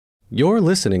You're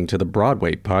listening to the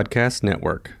Broadway Podcast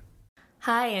Network.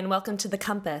 Hi, and welcome to The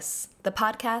Compass, the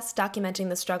podcast documenting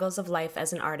the struggles of life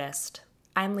as an artist.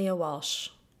 I'm Leah Walsh.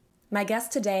 My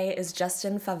guest today is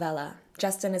Justin Favela.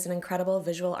 Justin is an incredible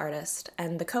visual artist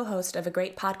and the co-host of a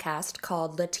great podcast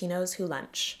called Latinos Who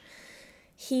Lunch.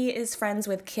 He is friends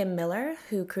with Kim Miller,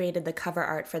 who created the cover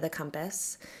art for The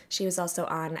Compass. She was also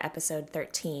on episode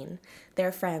 13.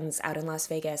 They're friends out in Las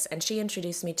Vegas, and she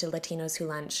introduced me to Latinos Who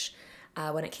Lunch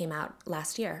when it came out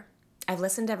last year. I've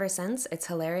listened ever since. It's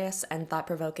hilarious and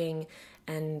thought-provoking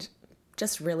and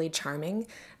just really charming.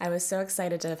 I was so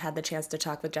excited to have had the chance to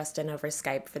talk with Justin over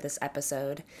Skype for this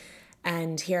episode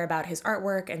and hear about his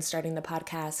artwork and starting the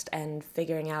podcast and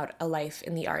figuring out a life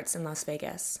in the arts in Las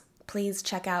Vegas. Please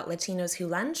check out Latinos Who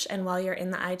Lunch, and while you're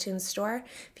in the iTunes store,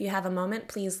 if you have a moment,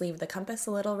 please leave The Compass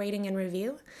a little rating and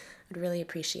review. I'd really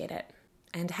appreciate it.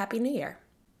 And Happy New Year.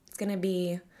 It's going to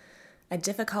be a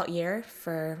difficult year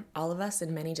for all of us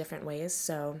in many different ways,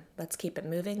 so let's keep it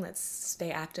moving, let's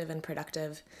stay active and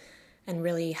productive, and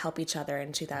really help each other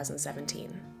in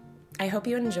 2017. I hope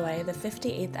you enjoy the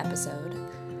 58th episode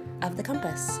of The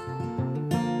Compass.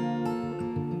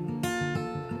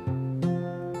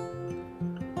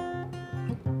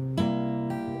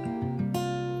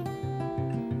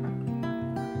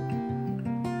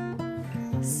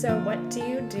 So what do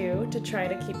you do to try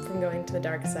to keep from going to the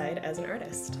dark side as an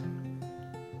artist?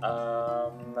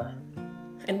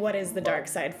 And what is the dark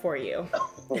side for you?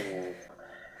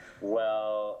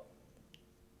 Well,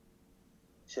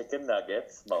 chicken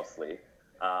nuggets, mostly.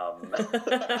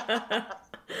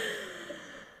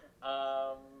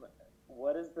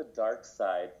 What is the dark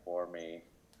side for me?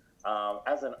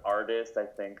 As an artist, I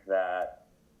think that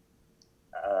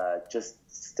just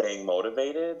staying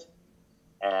motivated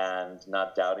and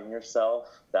not doubting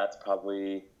yourself, that's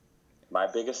probably my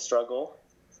biggest struggle.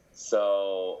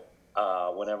 So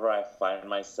whenever I find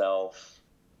myself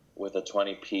with a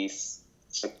 20-piece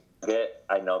nugget,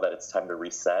 I know that it's time to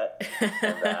reset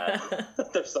and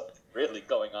that there's something really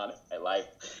going on in my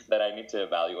life that I need to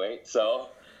evaluate. So,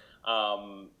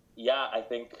 I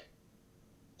think,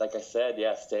 like I said,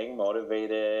 staying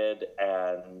motivated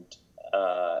and,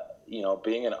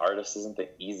 being an artist isn't the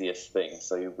easiest thing.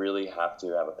 So you really have to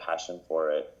have a passion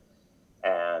for it.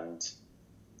 And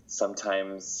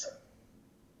sometimes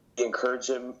the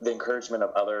encouragement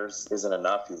of others isn't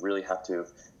enough. You really have to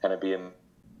kind of be in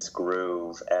this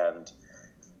groove and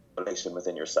relation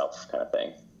within yourself kind of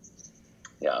thing.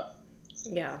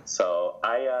 Yeah. So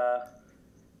I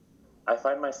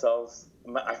find myself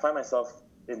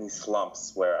in these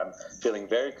slumps where I'm feeling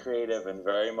very creative and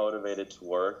very motivated to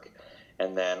work,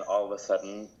 and then all of a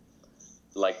sudden,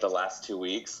 like the last 2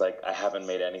 weeks, like I haven't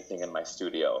made anything in my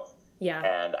studio. Yeah.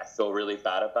 And I feel really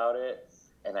bad about it.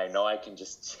 And I know I can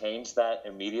just change that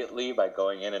immediately by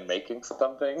going in and making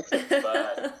something,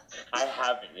 but I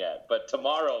haven't yet. But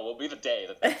tomorrow will be the day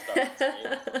that starts.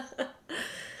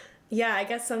 Yeah, I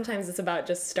guess sometimes it's about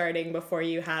just starting before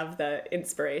you have the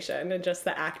inspiration, and just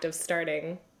the act of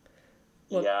starting.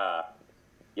 Yeah.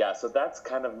 So that's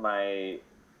kind of my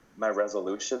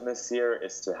resolution this year,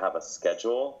 is to have a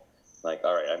schedule. Like,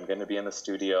 all right, I'm going to be in the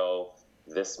studio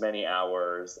this many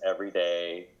hours every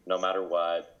day, no matter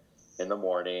what, in the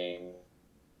morning,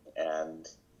 and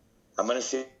I'm going to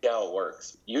see how it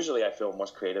works. Usually I feel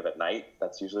most creative at night.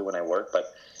 That's usually when I work, but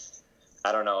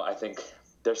I don't know. I think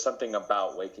there's something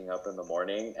about waking up in the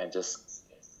morning and just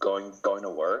going to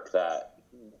work that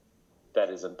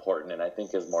is important, and I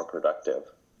think is more productive.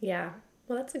 Yeah.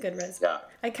 Well, that's a good resume. Yeah.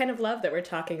 I kind of love that we're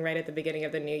talking right at the beginning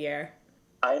of the new year.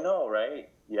 I know, right?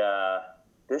 Yeah.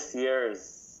 This year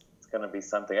it's going to be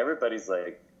something. Everybody's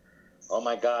like, oh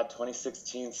my God,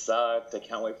 2016 sucked. I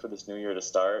can't wait for this new year to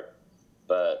start.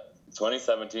 But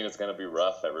 2017 is going to be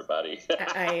rough, everybody.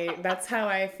 That's how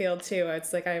I feel too.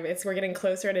 It's like we're getting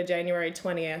closer to January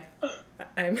 20th.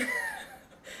 I'm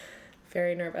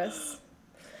very nervous.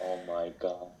 Oh my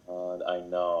God, I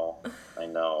know.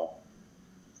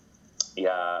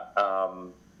 Yeah.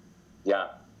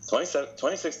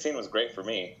 2016 was great for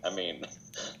me. I mean,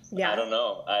 I don't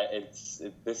know.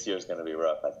 This year's going to be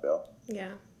rough, I feel.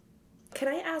 Yeah. Can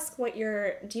I ask do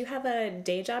you have a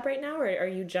day job right now, or are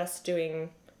you just doing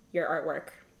your artwork?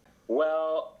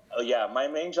 Well, yeah, my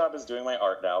main job is doing my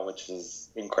art now, which is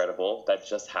incredible. That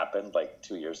just happened like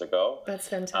 2 years ago. That's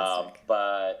fantastic.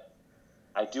 But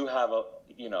I do have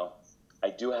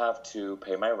to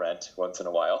pay my rent once in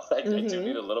a while. I do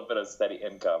need a little bit of steady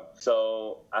income.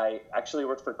 So I actually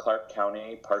work for Clark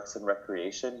County Parks and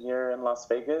Recreation here in Las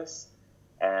Vegas,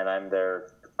 and I'm their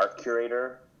art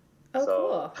curator. Oh,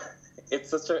 cool.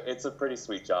 It's a pretty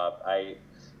sweet job. I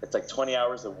it's like 20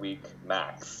 hours a week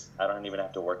max. I don't even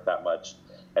have to work that much.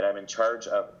 And I'm in charge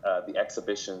of the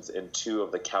exhibitions in 2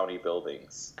 of the county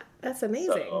buildings. That's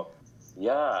amazing. So,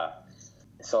 yeah.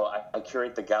 So I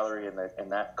curate the gallery in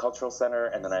that cultural center,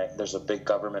 and then there's a big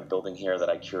government building here that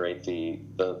I curate the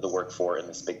work for in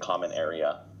this big common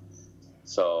area.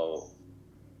 So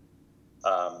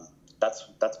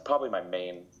that's probably my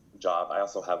main job.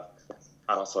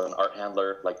 I'm also an art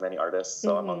handler, like many artists,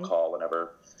 so I'm on call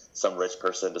whenever some rich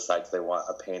person decides they want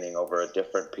a painting over a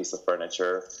different piece of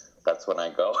furniture. That's when I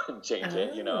go and change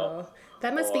it, you know.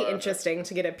 That must be interesting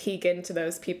to get a peek into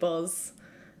those people's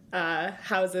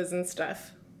houses and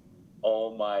stuff.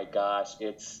 Oh my gosh,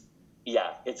 it's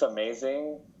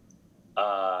amazing.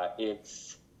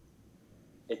 It's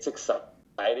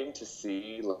exciting to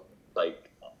see like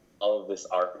all of this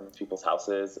art in people's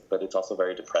houses, but it's also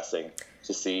very depressing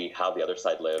to see how the other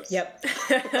side lives. Yep.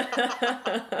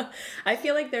 I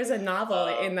feel like there's a novel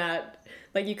in that.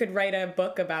 Like you could write a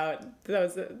book about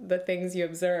the things you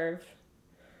observe.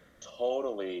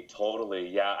 Totally.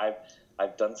 Yeah,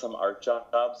 I've done some art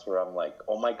jobs where I'm like,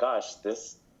 oh my gosh,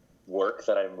 this work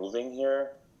that I'm moving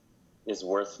here is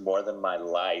worth more than my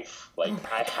life. Like,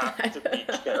 I have to be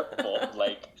careful.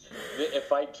 Like,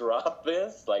 if I drop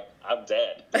this, like, I'm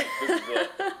dead. This is it.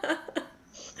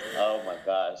 Oh my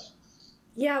gosh.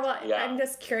 Yeah, well, yeah. I'm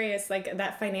just curious, like,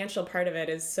 that financial part of it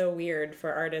is so weird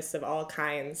for artists of all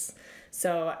kinds.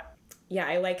 So, yeah,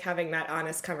 I like having that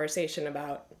honest conversation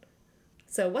about,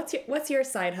 so what's your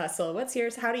side hustle?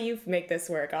 How do you make this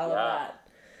work? All of that.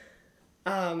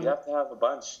 You have to have a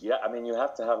bunch. Yeah, I mean, you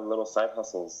have to have little side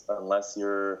hustles unless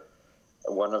you're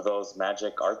one of those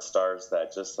magic art stars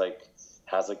that just like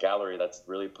has a gallery that's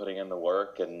really putting in the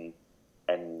work and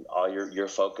all your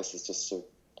focus is just to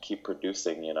keep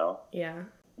producing, you know? Yeah.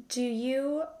 Do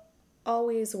you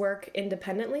always work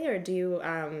independently or do you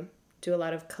do a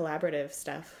lot of collaborative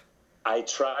stuff? I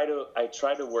try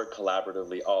to work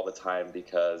collaboratively all the time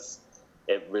because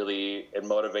it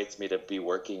motivates me to be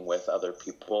working with other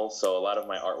people. So a lot of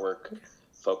my artwork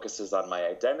focuses on my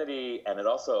identity, and it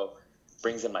also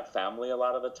brings in my family a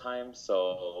lot of the time.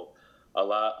 So a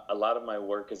lot of my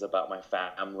work is about my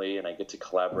family, and I get to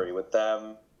collaborate with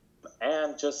them,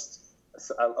 and just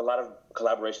a lot of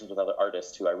collaborations with other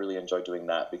artists too. I really enjoy doing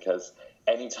that because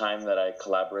anytime that I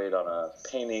collaborate on a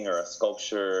painting or a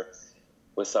sculpture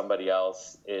with somebody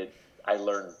else, I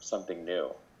learn something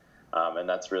new. And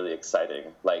that's really exciting.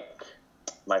 Like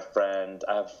I have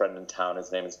a friend in town,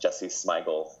 his name is Jesse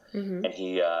Smigel, and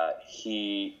he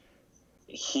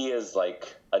is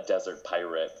like a desert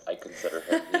pirate, I consider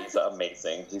him. He's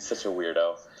amazing. He's such a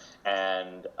weirdo.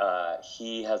 And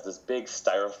he has this big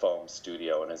styrofoam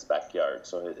studio in his backyard,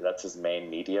 so that's his main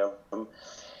medium.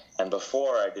 And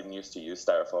before, I didn't used to use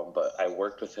styrofoam, but I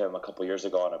worked with him a couple years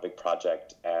ago on a big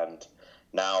project, and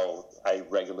now I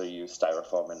regularly use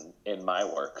styrofoam in my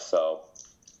work. So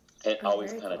it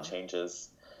always kind of changes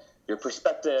your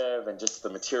perspective and just the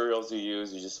materials you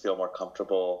use. You just feel more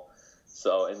comfortable.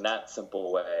 So in that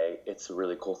simple way, it's a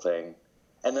really cool thing.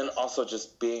 And then also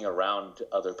just being around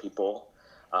other people.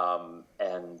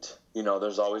 And, you know,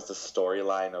 there's always the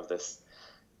storyline of this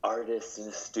artist in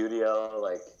the studio,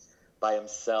 like by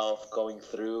himself going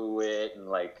through it and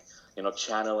like, you know,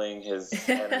 channeling his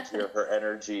energy or her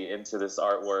energy into this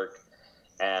artwork.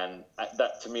 And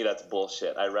that, to me, that's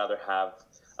bullshit. I'd rather have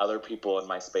other people in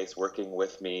my space working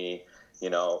with me. You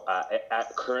know,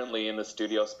 currently in the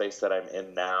studio space that I'm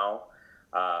in now,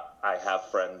 I have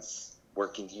friends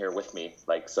working here with me.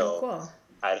 Like, so cool.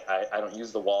 I don't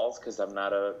use the walls because I'm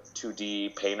not a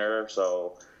 2D painter.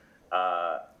 So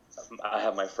I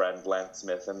have my friend Lance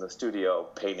Smith in the studio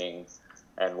painting,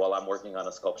 and while I'm working on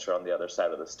a sculpture on the other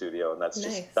side of the studio, and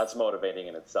that's motivating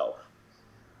in itself.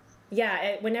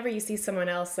 Yeah, whenever you see someone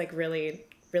else like really,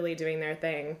 really doing their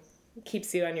thing, it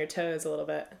keeps you on your toes a little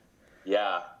bit.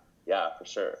 Yeah, for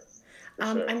sure.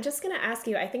 I'm just gonna ask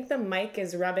you. I think the mic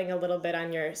is rubbing a little bit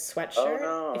on your sweatshirt.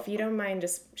 Oh, no. If you don't mind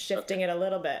just shifting it a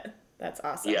little bit, that's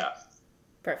awesome. Yeah.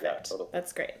 Perfect. Yeah, totally.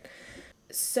 That's great.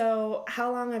 So,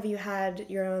 how long have you had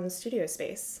your own studio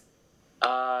space?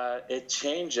 It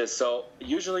changes. So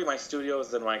usually my studio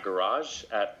is in my garage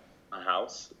at my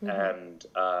house, and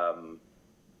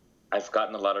I've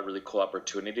gotten a lot of really cool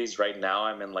opportunities. Right now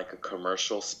I'm in like a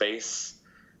commercial space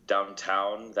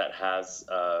downtown that has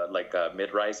like a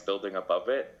mid-rise building above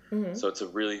it. So it's a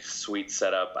really sweet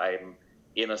setup. I'm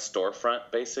in a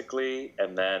storefront basically,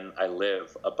 and then I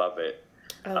live above it.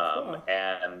 Cool.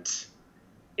 And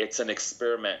it's an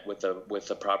experiment with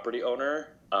the property owner.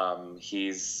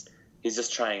 He's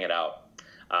just trying it out.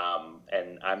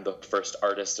 And I'm the first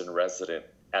artist in resident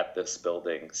at this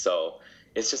building. So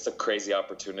it's just a crazy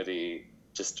opportunity.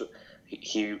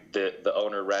 The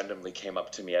owner randomly came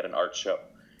up to me at an art show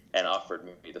and offered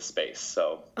me the space.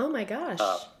 So Oh my gosh.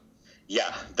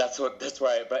 yeah, that's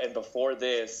why. And before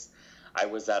this, I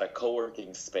was at a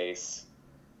co-working space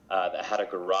that had a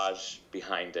garage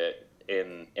behind it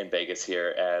in Vegas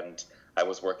here, and I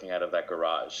was working out of that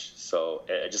garage. So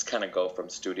I just kind of go from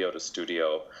studio to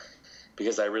studio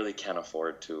because I really can't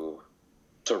afford to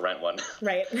rent one.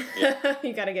 Right. Yeah.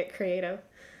 You got to get creative.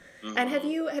 Mm-hmm. And have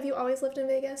you always lived in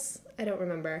Vegas? I don't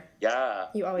remember. Yeah.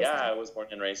 You always have? I was born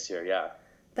and raised here. Yeah.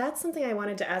 That's something I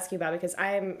wanted to ask you about because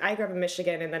I grew up in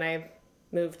Michigan and then I've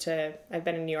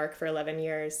been in New York for 11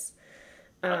 years.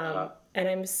 And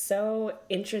I'm so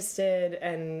interested,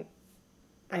 and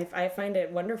I find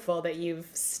it wonderful that you've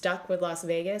stuck with Las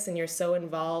Vegas and you're so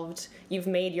involved. You've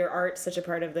made your art such a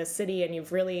part of the city, and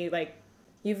you've really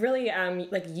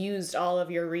used all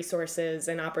of your resources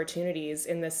and opportunities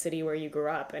in this city where you grew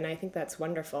up, and I think that's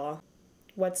wonderful.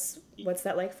 What's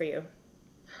that like for you?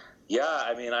 Yeah,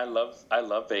 I mean, I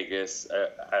love Vegas.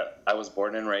 I was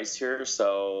born and raised here,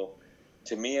 so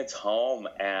to me it's home,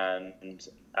 and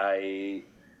I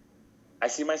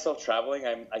see myself traveling.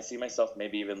 I see myself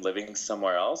maybe even living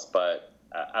somewhere else, but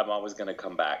I'm always going to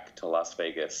come back to Las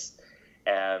Vegas,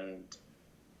 and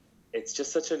it's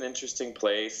just such an interesting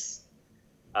place.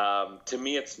 To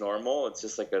me, it's normal. It's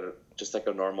just like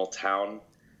a normal town.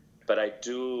 But I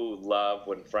do love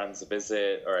when friends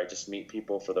visit or I just meet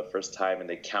people for the first time and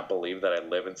they can't believe that I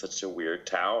live in such a weird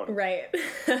town. Right.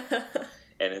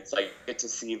 And it's like I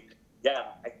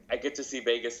get to see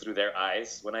Vegas through their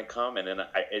eyes when I come, and then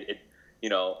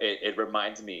it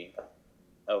reminds me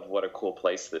of what a cool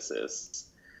place this is.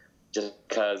 Just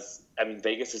because, I mean,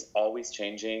 Vegas is always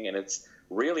changing, and it's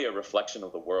really a reflection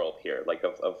of the world here, like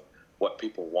of what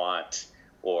people want,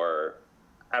 or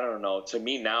I don't know. To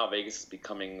me now, Vegas is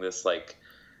becoming this like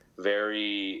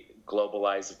very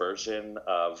globalized version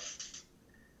of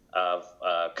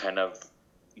kind of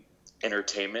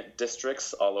entertainment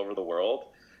districts all over the world.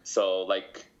 So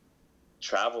like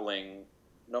traveling,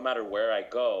 no matter where I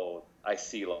go, I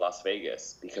see Las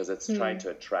Vegas because it's trying to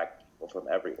attract people from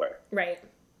everywhere. Right.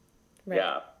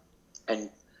 Yeah. And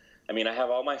I mean, I have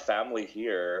all my family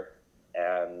here,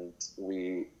 and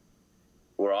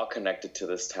we're all connected to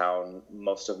this town.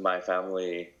 Most of my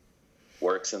family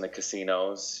works in the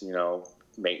casinos,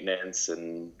 maintenance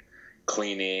and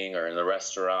cleaning, or in the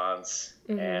restaurants.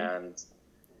 Mm-hmm. And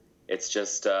it's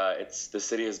just, the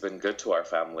city has been good to our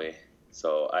family.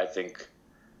 So I think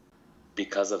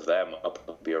because of them,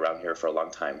 I'll be around here for a long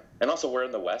time. And also we're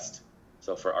in the West.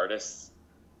 So for artists,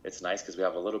 it's nice because we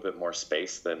have a little bit more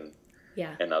space than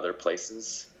in other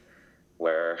places.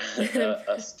 Where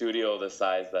a studio the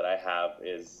size that I have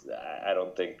is, I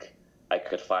don't think I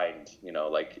could find,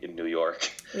 like in New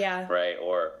York. Yeah. Right?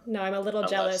 Or no, I'm a little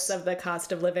jealous of the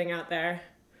cost of living out there.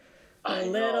 A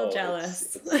little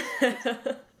jealous.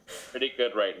 It's pretty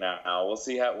good right now. We'll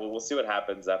see what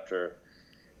happens after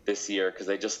this year, because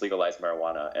they just legalized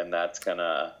marijuana, and that's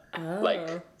gonna like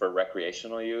for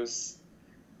recreational use,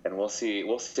 and we'll see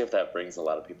if that brings a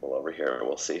lot of people over here.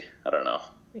 We'll see. I don't know.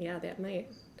 Yeah, that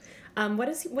might. What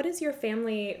does your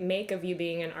family make of you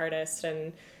being an artist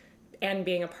and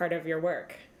being a part of your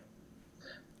work?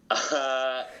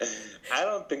 I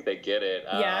don't think they get it.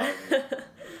 Yeah.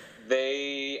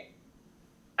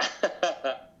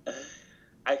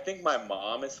 I think my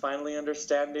mom is finally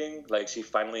understanding. Like, she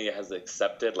finally has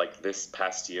accepted, like, this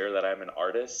past year that I'm an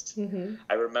artist. Mm-hmm.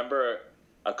 I remember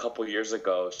a couple years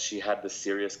ago, she had this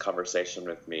serious conversation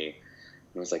with me.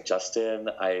 It was like, Justin,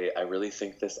 I really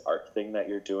think this art thing that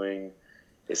you're doing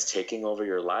is taking over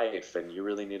your life, and you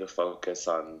really need to focus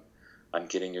on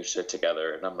getting your shit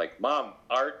together. And I'm like, Mom,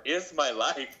 art is my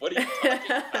life. What are you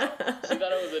talking about? She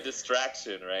thought it was a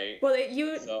distraction, right? Well,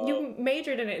 you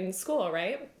majored in it in school,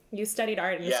 right? You studied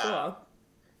art in school.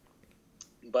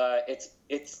 But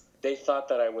they thought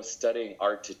that I was studying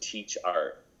art to teach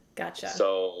art. Gotcha.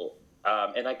 So,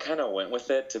 and I kind of went with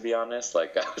it, to be honest.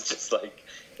 Like, I was just like,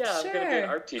 yeah, I'm going to be an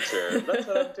art teacher. That's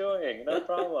what I'm doing. No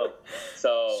problem.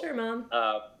 So, sure, Mom.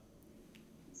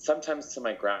 Sometimes to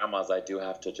my grandmas, I do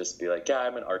have to just be like, yeah,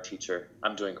 I'm an art teacher.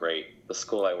 I'm doing great. The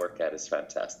school I work at is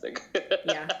fantastic.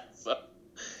 Yeah.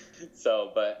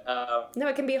 But no,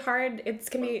 it can be hard. It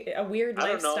can be a weird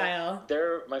lifestyle.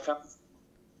 My family.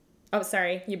 Oh,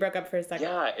 sorry, you broke up for a second.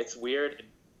 Yeah, it's weird.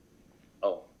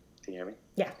 Oh, can you hear me?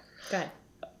 Yeah, go ahead.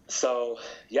 So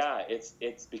yeah,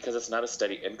 it's because it's not a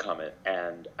steady income,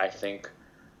 and I think,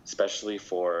 especially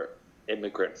for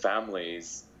immigrant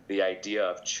families, the idea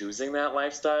of choosing that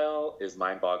lifestyle is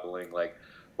mind-boggling. Like,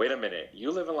 wait a minute, you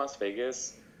live in Las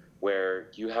Vegas, where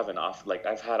you have an off, like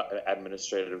I've had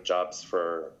administrative jobs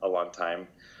for a long time.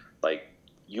 Like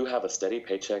you have a steady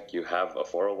paycheck, you have a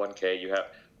 401k,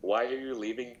 why are you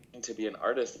leaving to be an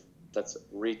artist? That's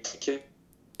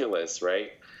ridiculous,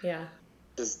 right? Yeah.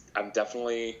 I'm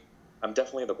definitely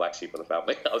the black sheep of the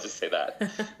family. I'll just say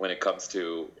that when it comes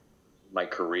to my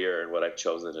career and what I've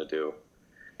chosen to do.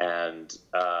 And,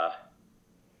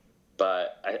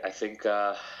 but I think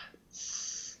I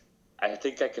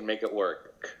can make it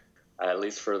work, at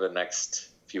least for the next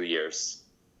few years.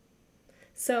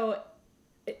 So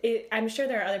I'm sure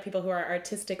there are other people who are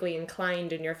artistically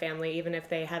inclined in your family, even if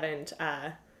they haven't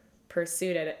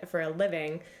pursued it for a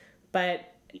living.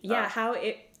 But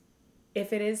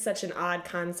if it is such an odd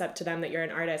concept to them that you're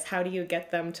an artist, how do you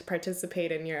get them to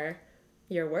participate in your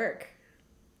work?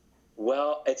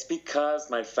 Well, it's because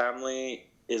my family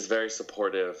is very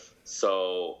supportive.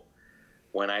 So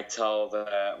when I tell them,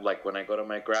 like when I go to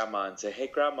my grandma and say, "Hey,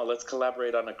 grandma, let's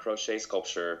collaborate on a crochet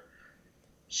sculpture,"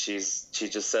 she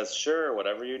just says, "Sure,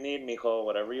 whatever you need, mijo,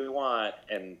 whatever you want,"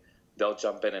 and they'll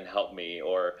jump in and help me.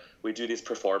 Or we do these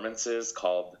performances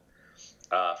called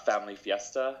Family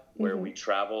Fiesta, where we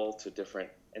travel to different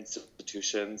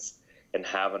institutions and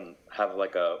have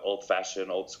like a old-fashioned,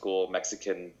 old-school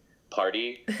Mexican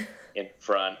party in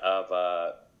front of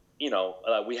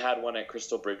we had one at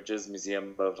Crystal Bridges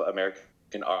Museum of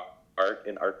American Art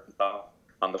in Arkansas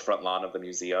on the front lawn of the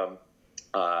museum.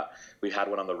 We had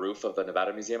one on the roof of the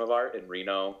Nevada Museum of Art in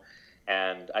Reno.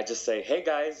 And I just say, "Hey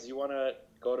guys, you want to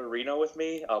go to Reno with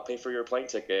me? I'll pay for your plane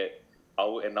ticket.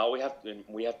 What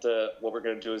we're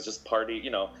going to do is just party,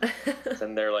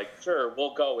 And they're like, "Sure,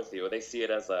 we'll go with you." They see it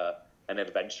as an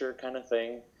adventure kind of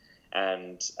thing.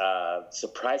 And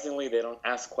surprisingly, they don't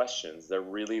ask questions. They're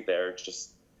really there.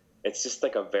 It's just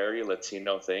like a very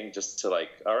Latino thing, just to like,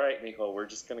 "All right, mijo, we're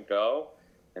just going to go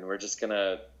and we're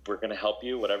going to help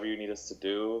you. Whatever you need us to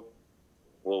do,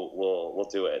 we'll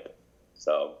do it."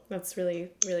 So that's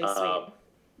really, really sweet.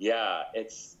 Yeah,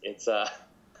 it's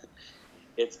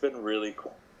been really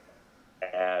cool.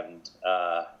 And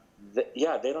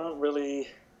they don't really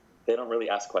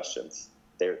ask questions.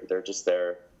 They're just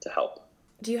there to help.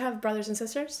 Do you have brothers and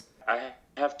sisters? I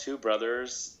have two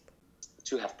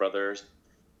half brothers,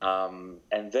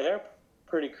 and they're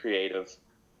pretty creative,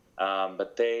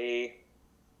 but they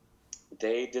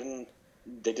didn't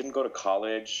go to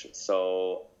college,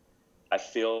 so I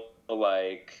feel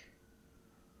like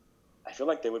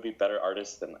they would be better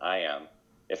artists than I am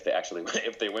if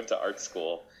they went to art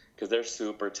school, because they're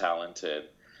super talented.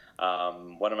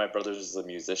 One of my brothers is a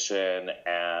musician,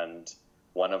 and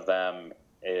one of them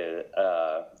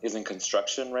is in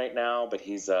construction right now, but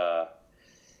he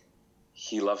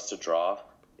loves to draw,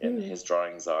 and his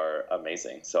drawings are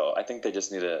amazing. So I think they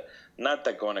just need not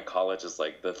that going to college is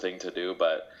like the thing to do,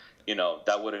 but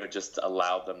that would have just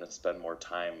allowed them to spend more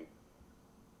time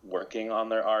working on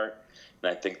their art.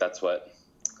 And I think that's what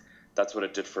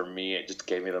it did for me. It just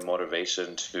gave me the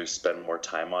motivation to spend more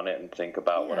time on it and think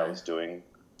about what I was doing.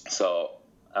 So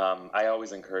I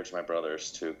always encourage my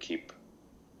brothers to keep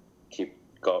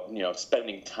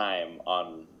spending time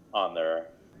on their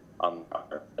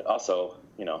also,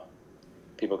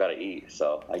 people got to eat,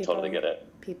 so I totally get it.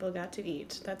 People got to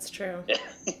eat. That's true.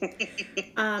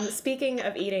 Speaking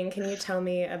of eating, can you tell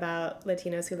me about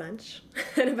Latinos Who Lunch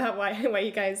and about why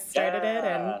you guys started it?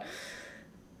 And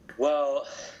well,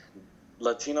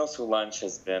 Latinos Who Lunch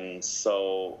has been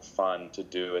so fun to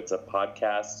do. It's a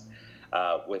podcast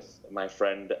with my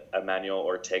friend Emmanuel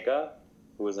Ortega,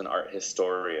 who is an art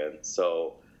historian.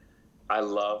 So I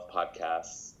love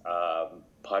podcasts.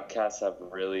 Podcasts have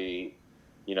really,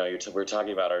 we're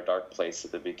talking about our dark place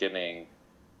at the beginning.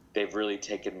 They've really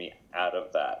taken me out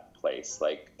of that place.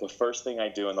 Like the first thing I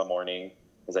do in the morning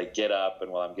is I get up,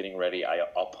 and while I'm getting ready,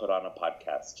 I'll put on a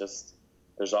podcast.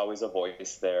 There's always a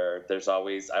voice there. I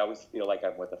always feel like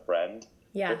I'm with a friend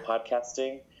with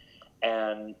podcasting.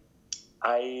 And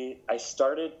I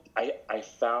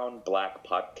found Black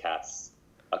podcasts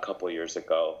a couple years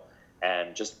ago,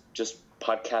 and just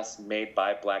podcasts made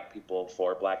by Black people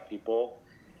for Black people.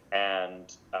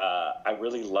 And I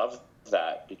really loved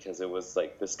that, because it was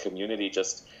like this community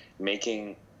just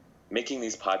making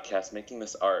these podcasts, making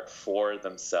this art for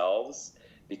themselves,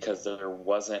 because there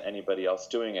wasn't anybody else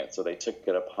doing it. So they took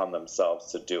it upon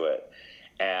themselves to do it.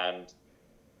 And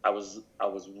I was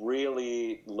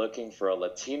really looking for a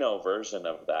Latino version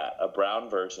of that, a brown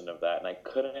version of that.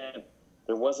 And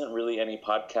there wasn't really any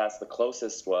podcast. The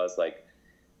closest was like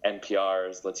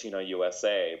NPR's Latino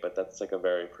USA, but that's like a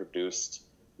very produced.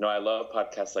 I love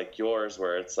podcasts like yours,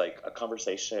 where it's like a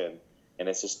conversation and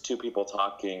it's just two people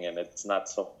talking and it's not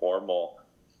so formal.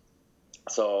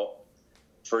 So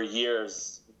for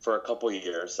years, for a couple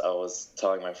years, I was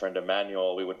telling my friend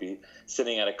Emmanuel, we would be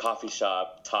sitting at a coffee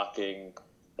shop talking,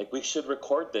 like, we should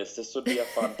record this. This would be a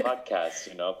fun podcast,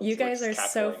 you know? You guys are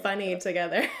so funny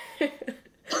together.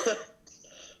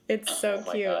 It's so Oh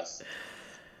my cute.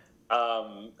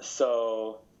 gosh.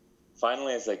 So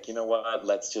finally I was like, you know what?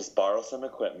 Let's just borrow some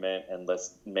equipment and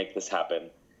let's make this happen.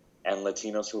 And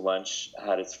Latinos Who Lunch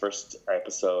had its first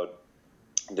episode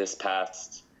this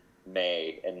past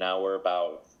May, and now we're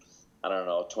about, I don't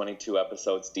know, 22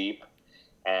 episodes deep,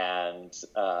 and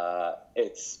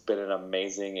it's been an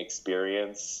amazing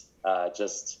experience. Not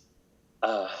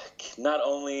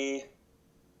only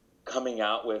coming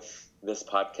out with this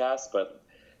podcast, but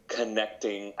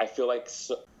connecting. I feel like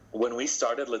when we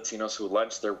started Latinos Who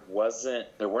Lunch, there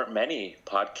weren't many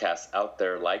podcasts out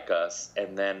there like us,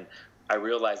 and then I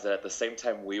realized that at the same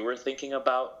time we were thinking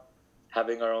about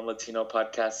having our own Latino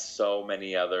podcast, so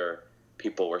many other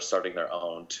people were starting their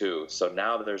own too. So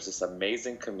now there's this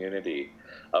amazing community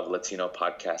of Latino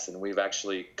podcasts, and we've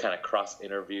actually kind of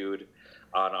cross-interviewed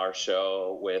on our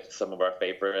show with some of our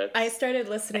favorites. I started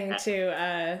listening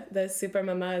to the Super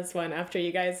Mamas one after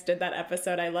you guys did that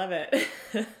episode. I love it.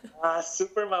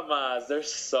 Super Mamas, they're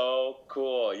so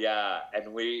cool. Yeah, and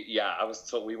I was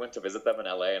told, we went to visit them in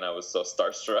LA, and I was so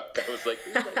starstruck. I was like,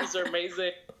 these are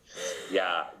amazing.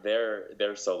 Yeah,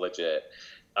 they're so legit.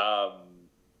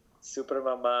 Super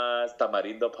Mamas,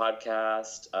 Tamarindo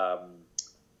podcast,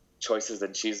 Choices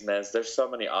and Chismes. There's so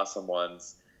many awesome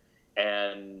ones,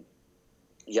 and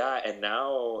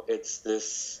now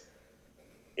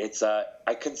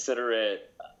I consider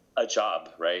it a job,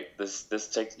 right? This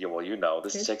takes,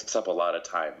 this takes up a lot of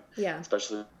time. Yeah.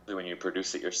 Especially when you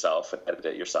produce it yourself and edit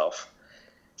it yourself.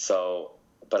 So,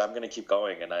 but I'm going to keep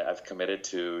going, and I've committed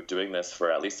to doing this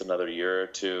for at least another year or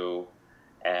two.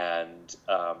 And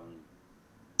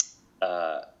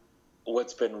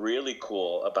what's been really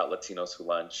cool about Latinos Who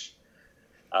Lunch,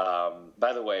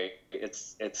 by the way,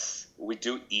 we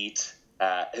do eat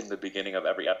in the beginning of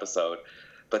every episode,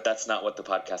 but that's not what the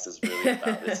podcast is really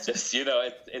about. It's just,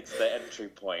 it's the entry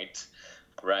point,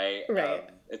 right? Right.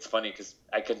 It's funny because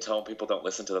I can tell people don't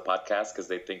listen to the podcast because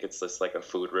they think it's just like a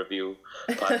food review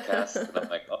podcast. And I'm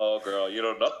like, oh, girl, you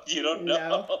don't know.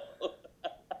 No.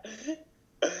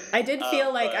 I did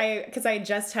feel because I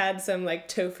just had some like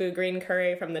tofu green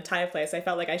curry from the Thai place. I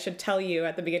felt like I should tell you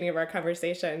at the beginning of our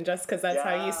conversation, just because that's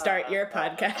how you start your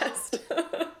podcast.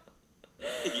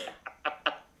 Yeah.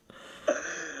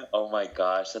 Oh my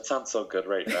gosh, that sounds so good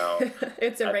right now.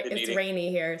 It's rainy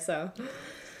here, so.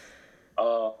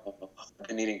 Oh, I've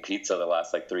been eating pizza the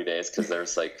last 3 days because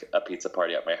there's a pizza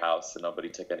party at my house and nobody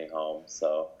took any home.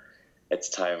 So it's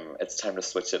time to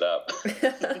switch it up.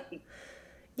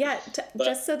 Yeah,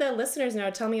 just so the listeners know,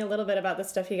 tell me a little bit about the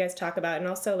stuff you guys talk about, and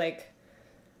also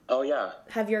oh yeah,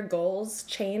 have your goals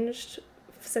changed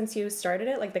since you started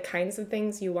it? Like the kinds of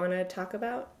things you want to talk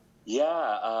about?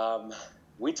 Yeah,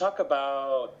 we talk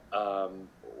about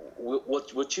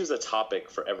we'll choose a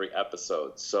topic for every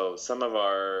episode. So some of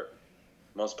our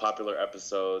most popular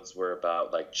episodes were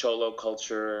about Cholo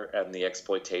culture and the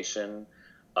exploitation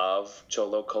of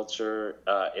Cholo culture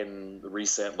in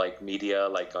recent media,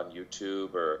 on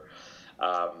YouTube or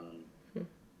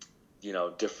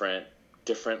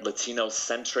different Latino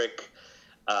centric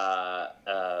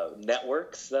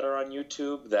networks that are on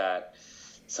YouTube that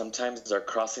sometimes are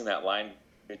crossing that line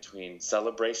between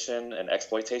celebration and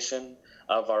exploitation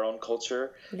of our own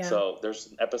culture. Yeah. So there's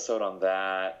an episode on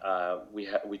that.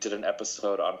 We did an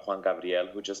episode on Juan Gabriel,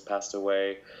 who just passed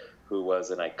away, who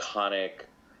was an iconic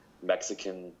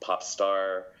Mexican pop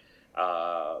star.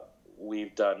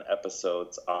 We've done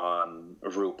episodes on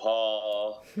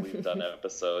RuPaul. We've done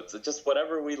episodes, just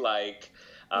whatever we like.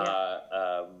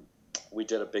 Yeah. We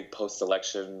did a big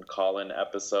post-election call-in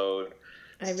episode.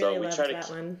 I really loved that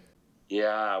one.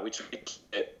 Yeah, we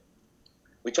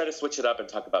try to switch it up and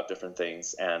talk about different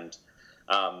things, and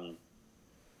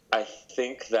I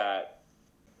think that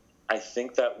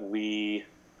we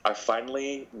are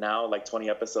finally now 20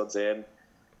 episodes in,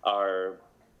 are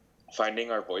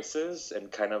finding our voices and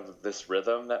kind of this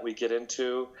rhythm that we get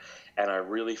into, and are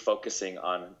really focusing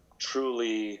on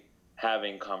truly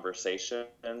having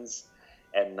conversations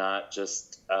and not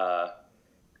just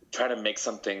trying to make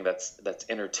something that's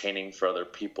entertaining for other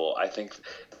people. I think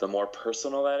the more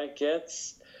personal that it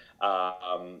gets,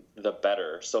 the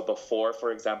better. So before,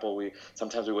 for example,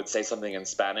 sometimes we would say something in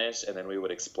Spanish and then we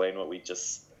would explain what we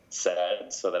just said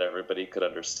so that everybody could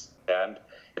understand.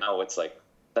 Now it's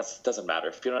that doesn't matter.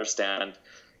 If you don't understand,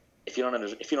 if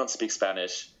you don't speak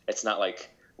Spanish, it's not like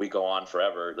we go on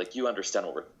forever. You understand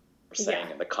what we're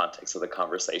saying in the context of the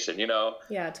conversation, you know?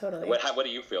 Yeah, totally. What do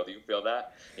you feel? Do you feel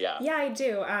that? Yeah. Yeah, I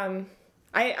do.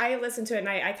 I listen to it and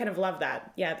I kind of love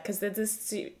that. Yeah, because this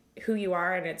is who you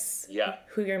are and it's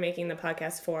who you're making the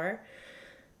podcast for.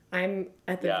 I'm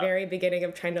at the very beginning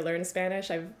of trying to learn Spanish.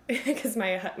 Because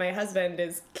my husband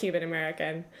is Cuban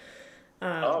American.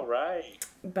 All right.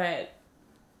 But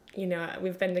you know,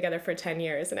 we've been together for 10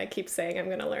 years and I keep saying I'm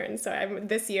going to learn. So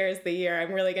this year is the year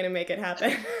I'm really going to make it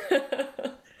happen.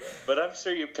 But I'm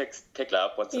sure you pick it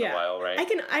up once in a while, right?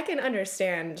 I can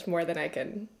understand more than I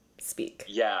can speak.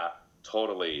 Yeah,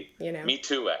 totally. You know. Me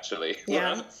too, actually.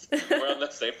 Yeah. We're on the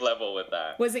same level with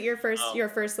that. Was it your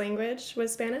first language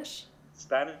was Spanish?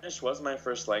 Spanish was my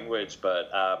first language, but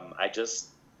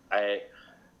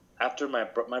after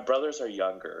my brothers are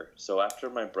younger, so after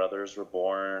my brothers were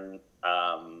born,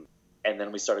 and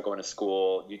then we started going to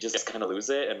school, you just kind of lose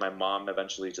it. And my mom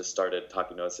eventually just started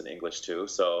talking to us in English too.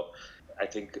 So I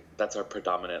think that's our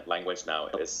predominant language now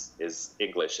is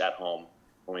English at home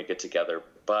when we get together.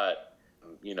 But,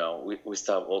 you know, we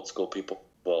still have old school people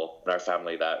in our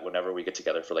family that whenever we get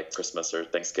together for like Christmas or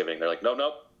Thanksgiving, they're like,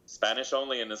 nope, Spanish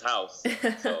only in this house.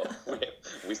 So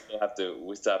we still have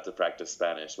to practice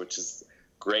Spanish, which is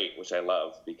great, which I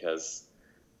love because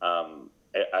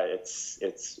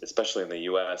it's especially in the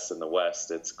U.S. and the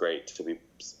West, it's great to be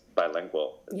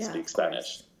bilingual and speak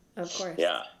Spanish. Of course.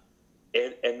 Yeah.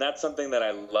 And that's something that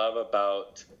I love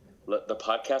about the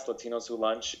podcast Latinos Who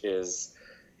Lunch is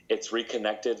it's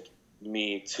reconnected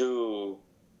me to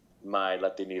my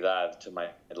Latinidad, to my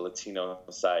Latino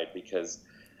side, because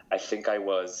I think I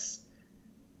was,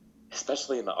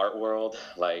 especially in the art world,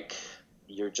 like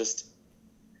you're just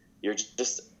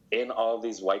in all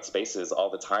these white spaces all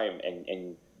the time.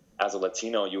 And as a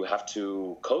Latino, you have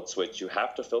to code switch. You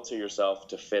have to filter yourself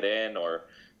to fit in or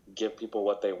give people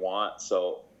what they want.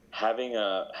 So having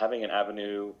an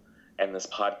avenue and this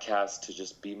podcast to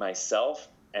just be myself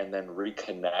and then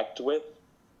reconnect with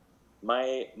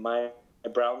my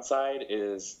brown side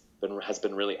has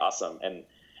been really awesome. And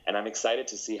I'm excited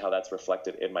to see how that's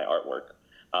reflected in my artwork.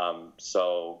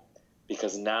 So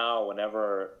because now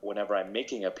whenever I'm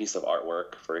making a piece of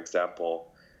artwork, for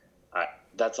example,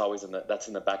 that's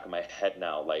in the back of my head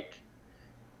now. Like,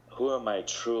 who am I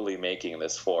truly making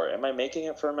this for? Am I making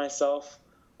it for myself,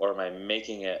 or am I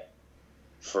making it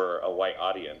for a white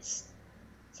audience?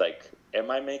 It's like,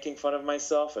 am I making fun of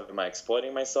myself? Am I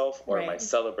exploiting myself, or am I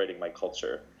celebrating my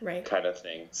culture? Right. Kind of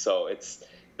thing. So it's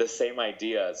the same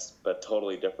ideas, but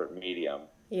totally different medium.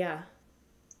 Yeah.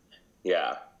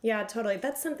 Yeah. Yeah, totally.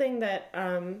 That's something that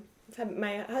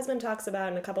my husband talks about,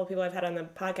 and a couple of people I've had on the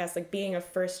podcast, like being a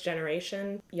first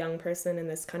generation young person in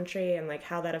this country and like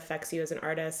how that affects you as an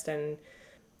artist and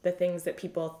the things that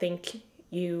people think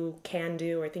you can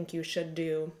do or think you should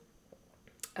do.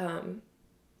 And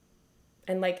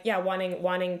like, yeah,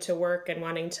 wanting to work and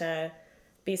wanting to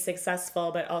be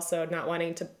successful, but also not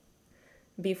wanting to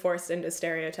be forced into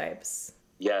stereotypes.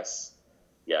 Yes.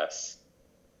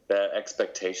 The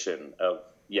expectation of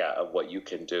what you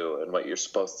can do and what you're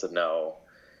supposed to know,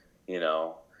 you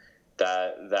know,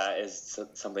 that is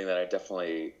something that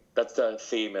that's the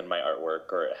theme in my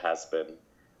artwork, or it has been.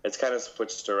 It's kind of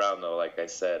switched around though. Like I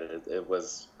said, I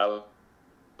was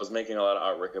making a lot of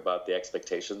artwork about the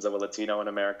expectations of a Latino in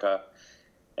America.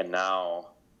 And now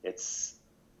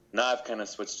I've kind of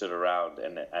switched it around,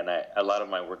 and a lot of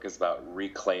my work is about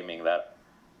reclaiming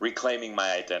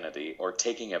my identity, or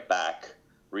taking it back,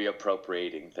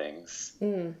 reappropriating things.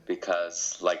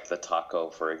 Because like the taco,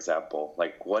 for example,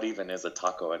 like what even is a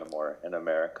taco anymore in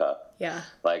America? Yeah.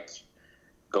 Like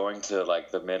going to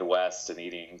like the Midwest and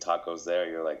eating tacos there,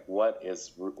 you're like, what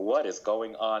is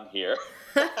going on here?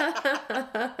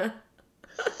 But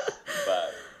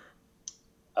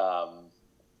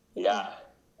yeah,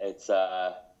 it's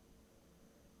I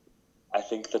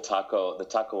think the taco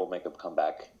will make a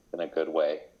comeback in a good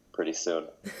way pretty soon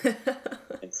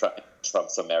in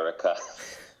Trump's America.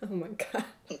 Oh my God.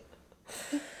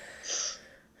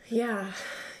 Yeah.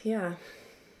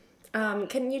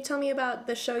 Can you tell me about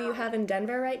the show you have in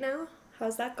Denver right now?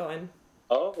 How's that going?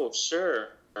 Oh, sure.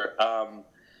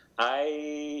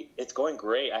 It's going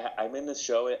great. I'm in this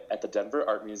show at the Denver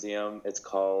Art Museum. It's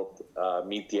called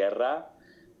Mi Tierra,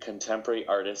 Contemporary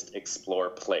Artist Explore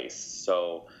Place.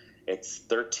 So it's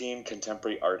 13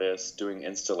 contemporary artists doing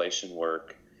installation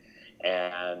work,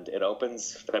 and it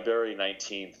opens February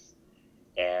 19th,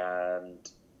 and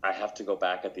I have to go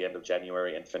back at the end of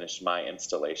January and finish my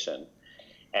installation.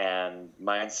 And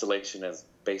my installation is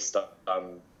based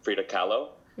on Frida Kahlo,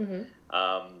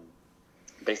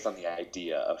 based on the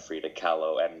idea of Frida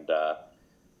Kahlo and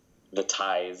the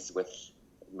ties with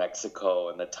Mexico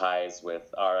and the ties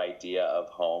with our idea of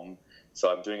home. So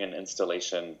I'm doing an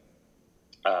installation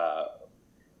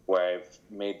where I've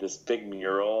made this big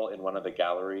mural in one of the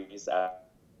galleries out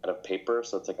of paper.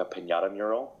 So it's like a piñata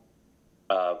mural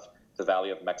of the Valley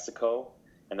of Mexico.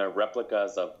 And they're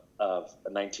replicas of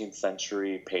 19th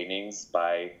century paintings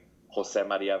by Jose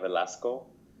Maria Velasco,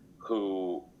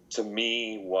 who to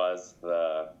me was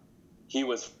he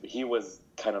was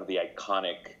kind of the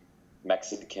iconic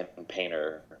Mexican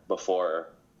painter before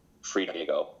Frida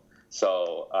Kahlo.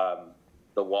 So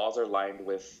the walls are lined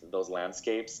with those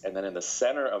landscapes, and then in the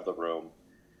center of the room,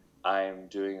 I'm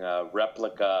doing a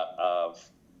replica of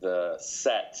the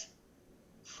set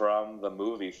from the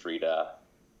movie Frida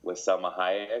with Selma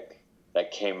Hayek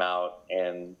that came out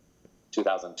in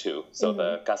 2002. So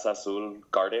the Casa Azul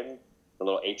garden, the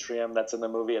little atrium that's in the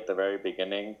movie at the very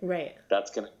beginning, right? That's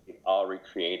going to be all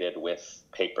recreated with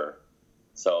paper.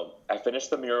 So I finished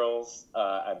the murals,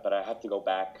 but I have to go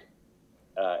back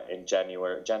in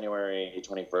January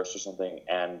 21st or something,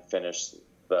 and finish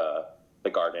the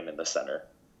garden in the center.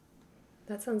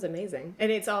 That sounds amazing.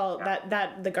 And it's all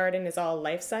that the garden is all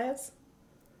life size?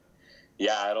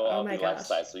 Yeah, it'll all be life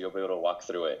size, so you'll be able to walk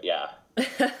through it. Yeah.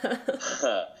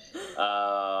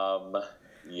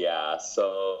 Yeah,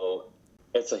 so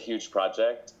it's a huge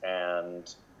project,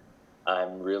 and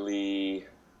I'm really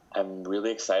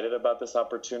excited about this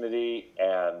opportunity,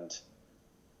 and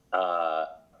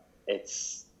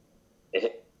it's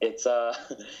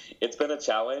been a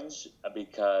challenge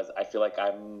because I feel like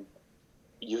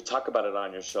you talk about it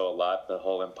on your show a lot, the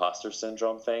whole imposter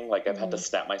syndrome thing. Like I've had to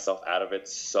snap myself out of it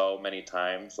so many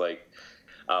times. Like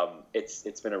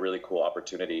it's been a really cool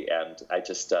opportunity, and I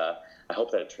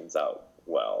hope that it turns out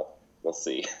well. We'll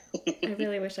see. I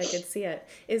really wish I could see it.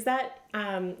 Is that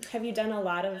have you done a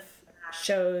lot of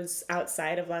shows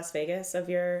outside of Las Vegas of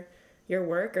your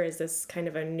work, or is this kind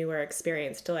of a newer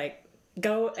experience to like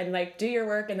go and like do your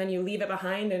work and then you leave it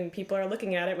behind and people are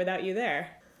looking at it without you there?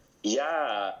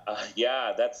 Yeah,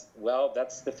 that's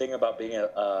the thing about being an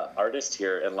artist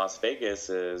here in Las Vegas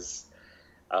is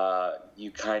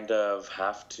you kind of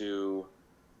have to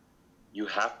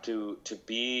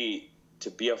be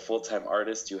a full-time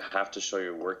artist. You have to show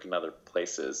your work in other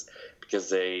places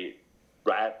because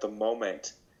at the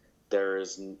moment there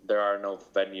are no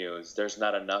venues. There's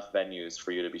not enough venues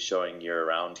for you to be showing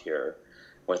year-round here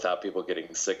without people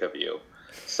getting sick of you.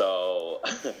 So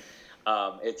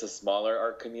it's a smaller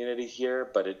art community here,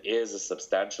 but it is a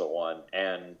substantial one,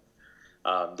 and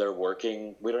they're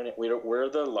working. We're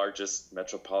the largest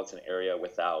metropolitan area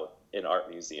without an art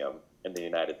museum in the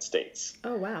United States.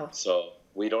 Oh wow! So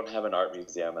we don't have an art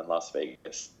museum in Las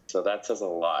Vegas, so that says a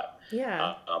lot.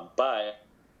 Yeah. But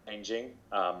changing.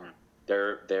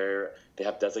 They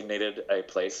have designated a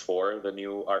place for the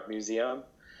new art museum,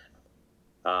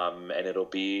 and it'll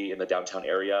be in the downtown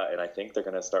area, and I think they're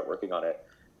going to start working on it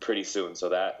pretty soon. So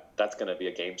that's going to be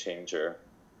a game changer,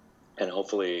 and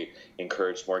hopefully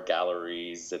encourage more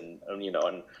galleries, and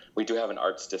we do have an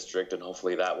arts district, and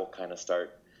hopefully that will kind of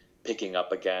start picking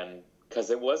up again, because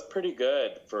it was pretty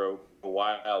good for a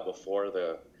while before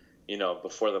the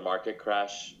market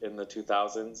crash in the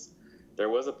 2000s. There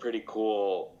was a pretty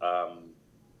cool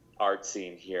art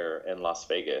scene here in Las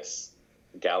Vegas,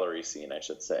 gallery scene, I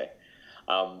should say.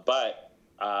 So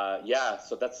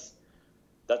that's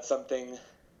something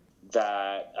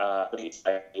that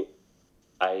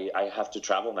I have to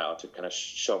travel now to kind of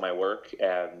show my work,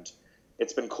 and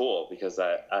it's been cool because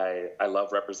I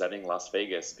love representing Las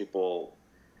Vegas. People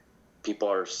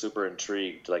are super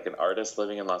intrigued. Like, an artist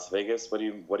living in Las Vegas,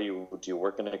 do you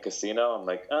work in a casino? I'm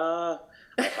like, I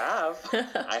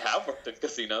have worked in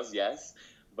casinos, yes,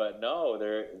 but no,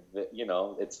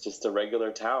 it's just a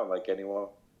regular town like anywhere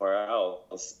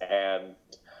else. And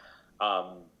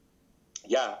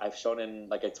I've shown in,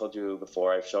 like I told you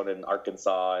before, I've shown in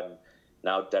Arkansas and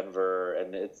now Denver,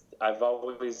 and I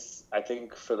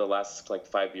think for the last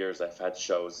 5 years I've had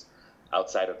shows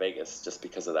outside of Vegas just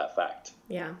because of that fact.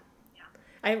 Yeah.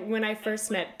 When I first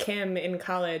met Kim in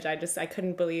college, I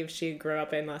couldn't believe she grew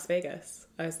up in Las Vegas.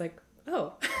 I was like,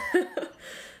 oh,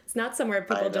 it's not somewhere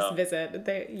people just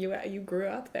visit. You grew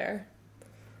up there.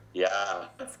 Yeah.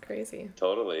 That's crazy.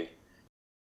 Totally.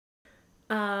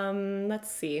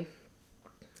 Let's see.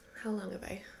 How long have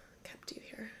I kept you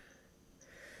here?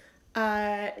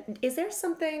 Is there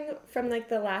something from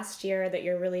the last year that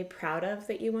you're really proud of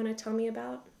that you want to tell me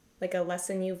about? Like a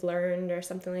lesson you've learned or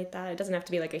something like that? It doesn't have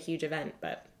to be a huge event,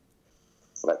 but...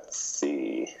 Let's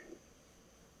see.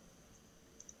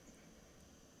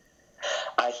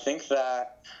 I think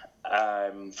that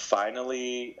I'm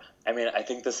finally... I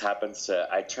think this happens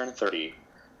I turned 30,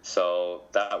 so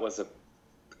that was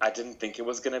I didn't think it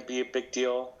was going to be a big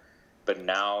deal, but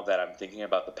now that I'm thinking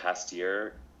about the past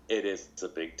year, it is a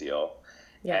big deal.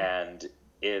 Yeah. And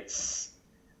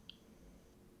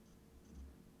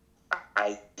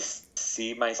I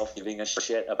see myself giving a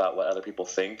shit about what other people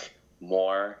think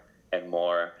more and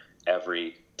more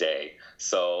every day.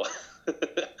 So,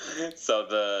 so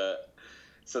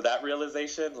that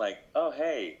realization, like, oh,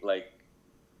 hey, like,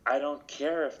 I don't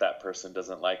care if that person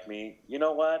doesn't like me. You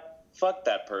know what? Fuck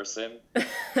that person.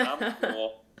 I'm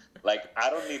cool. Like, I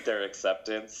don't need their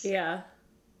acceptance. Yeah.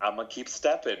 I'm gonna keep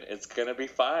stepping. It's gonna be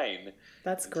fine.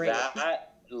 That's great.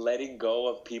 That letting go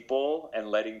of people and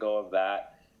letting go of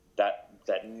that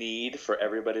need for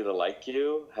everybody to like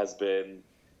you has been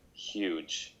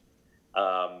huge.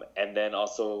 And then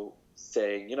also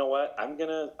saying, you know what, I'm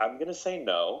gonna say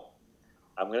no.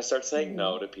 I'm gonna start saying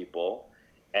no to people,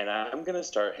 and I'm gonna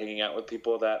start hanging out with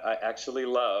people that I actually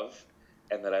love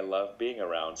and that I love being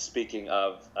around. Speaking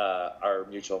of our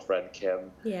mutual friend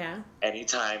Kim, Yeah.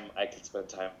 anytime I can spend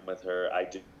time with her, I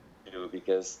do,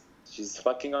 because she's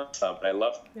fucking awesome. I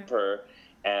love her,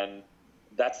 and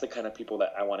that's the kind of people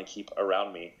that I want to keep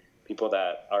around me. People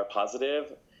that are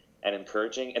positive and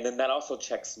encouraging, and then that also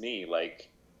checks me, like,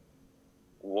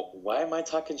 why am I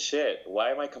talking shit?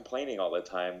 Why am I complaining all the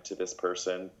time to this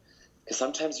person? Because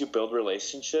sometimes you build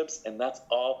relationships, and that's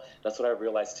what I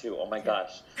realized too. Oh my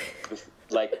gosh.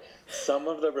 Like, some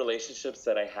of the relationships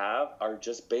that I have are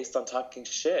just based on talking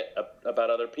shit about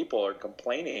other people or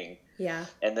complaining. Yeah.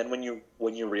 And then when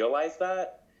you realize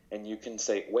that, and you can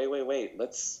say, wait,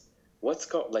 let's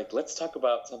talk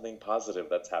about something positive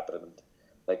that's happened.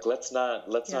 Like, let's not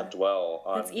dwell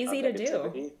on It's easy on to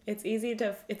negativity. do. It's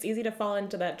easy to fall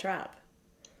into that trap.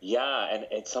 Yeah,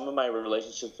 and some of my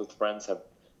relationships with friends have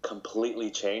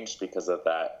completely changed because of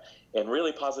that, in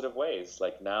really positive ways.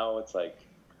 Like, now it's like,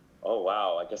 oh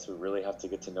wow, I guess we really have to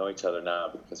get to know each other now,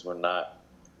 because we're not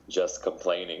just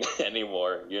complaining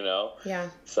anymore, you know? Yeah.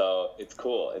 So it's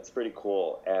cool. It's pretty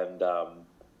cool. And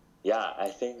yeah, I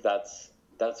think that's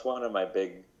probably my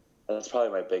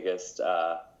biggest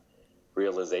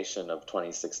realization of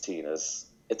 2016 is,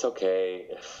 it's okay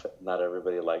if not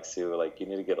everybody likes you. Like, you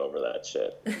need to get over that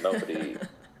shit.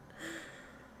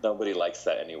 Nobody likes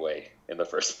that anyway in the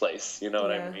first place. You know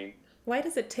what I mean? Why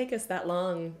does it take us that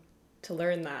long to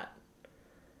learn that?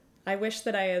 I wish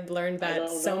that I had learned that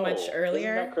so much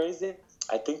earlier. Isn't that crazy?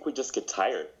 I think we just get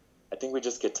tired.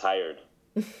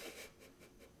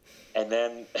 And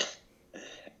then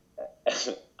I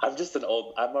feel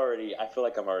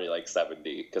like I'm already like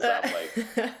 70, because I'm like,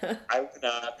 I went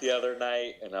out the other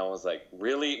night and I was like,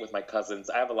 really, with my cousins.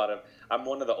 I'm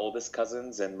one of the oldest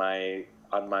cousins I'm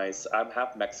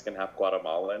half Mexican, half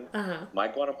Guatemalan. Uh-huh. My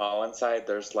Guatemalan side,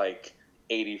 there's like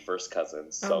 80 first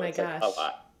cousins. So it's like a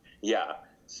lot. Yeah.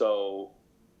 So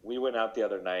we went out the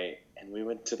other night and we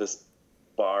went to this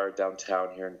bar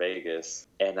downtown here in Vegas,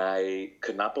 and I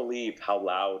could not believe how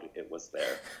loud it was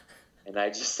there. And I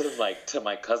just said, like, to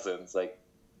my cousins, like,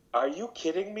 are you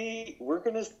kidding me? We're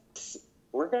gonna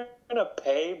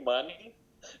pay money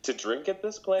to drink at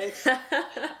this place?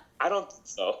 I don't think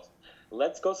so.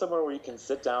 Let's go somewhere where you can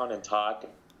sit down and talk.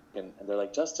 And they're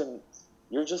like, Justin,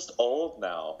 you're just old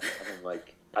now. And I'm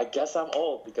like, I guess I'm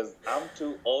old because I'm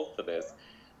too old for this.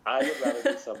 I would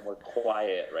rather be somewhere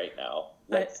quiet right now.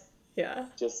 Let's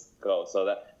just go.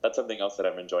 So that's something else that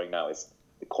I'm enjoying now, is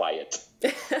the quiet.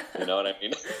 You know what I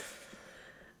mean?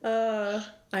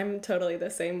 I'm totally the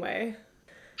same way.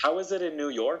 How is it in New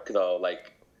York, though?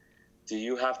 Like,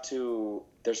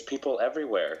 there's people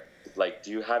everywhere. Like,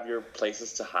 do you have your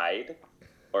places to hide?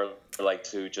 Or like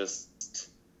to just,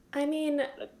 I mean,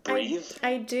 breathe?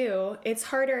 I do. It's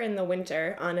harder in the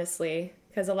winter, honestly,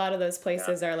 because a lot of those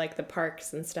places are like the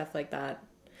parks and stuff like that.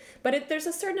 But there's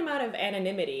a certain amount of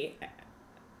anonymity,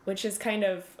 which is kind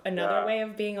of another way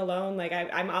of being alone. Like,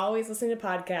 I'm always listening to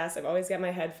podcasts. I've always got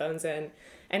my headphones in.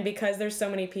 And because there's so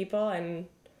many people and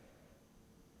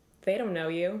they don't know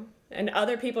you, and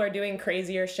other people are doing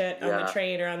crazier shit on the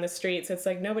train or on the streets, it's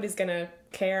like nobody's going to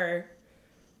care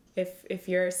if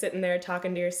you're sitting there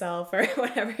talking to yourself or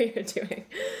whatever you're doing.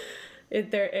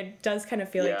 It does kind of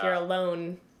feel like you're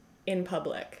alone in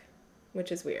public,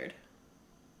 which is weird.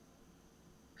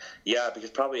 Yeah, because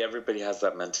probably everybody has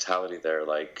that mentality there,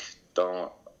 like,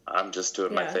 I'm just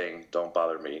doing my thing, don't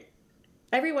bother me.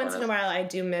 Every once in a while, I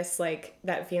do miss, like,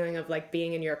 that feeling of, like,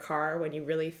 being in your car when you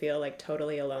really feel, like,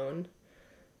 totally alone.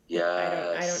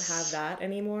 Yeah. I don't have that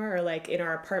anymore. Or, like, in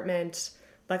our apartment,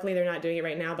 luckily they're not doing it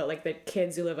right now, but, like, the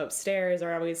kids who live upstairs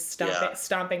are always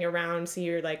stomping around, so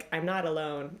you're like, I'm not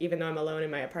alone. Even though I'm alone in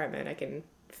my apartment, I can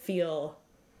feel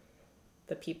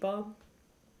the people.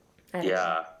 I don't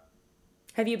know.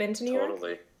 Have you been to New York?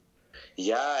 Totally.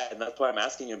 Yeah, and that's why I'm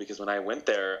asking you, because when I went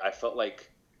there, I felt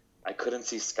like I couldn't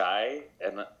see sky,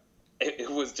 and it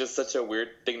was just such a weird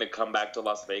thing to come back to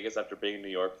Las Vegas after being in New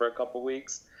York for a couple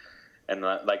weeks, and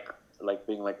like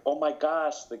being like, oh my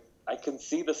gosh, like I can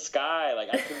see the sky, like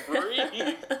I can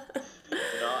breathe.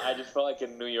 I just felt like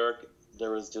in New York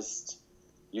there was just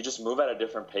you just move at a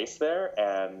different pace there,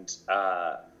 and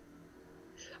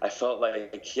I felt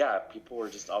like, yeah, people were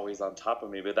just always on top of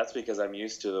me, but that's because I'm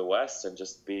used to the West and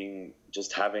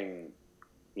just having,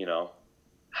 you know,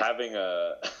 having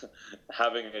a,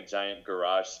 having a giant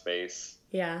garage space,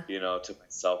 Yeah. To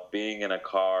myself, being in a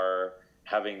car,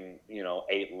 having,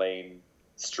 8-lane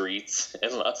streets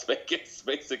in Las Vegas,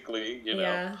 basically.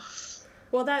 Yeah.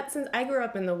 Well, since I grew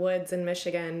up in the woods in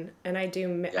Michigan, and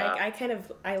Yeah.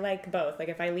 I like both. Like,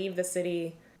 if I leave the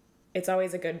city, it's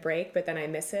always a good break, but then I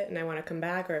miss it and I want to come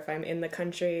back. Or if I'm in the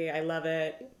country, I love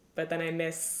it, but then I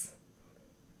miss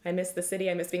the city.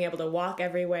 I miss being able to walk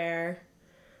everywhere.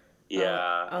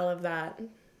 Yeah. All of that.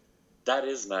 That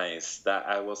is nice. That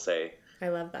I will say. I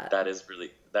love that.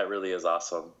 That really is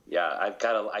awesome. Yeah,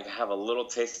 I have a little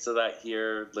taste of that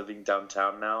here living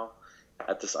downtown now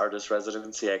at this artist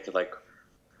residency. I could like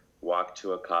walk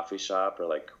to a coffee shop or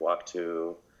like walk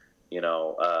to,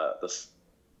 the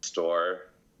store,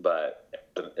 but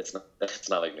it's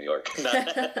not like New York. Not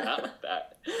like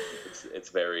that.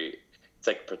 It's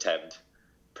like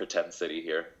pretend city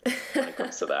here when it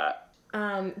comes to that.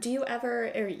 Do you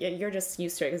ever, or you're just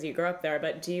used to it because you grew up there,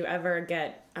 but do you ever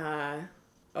get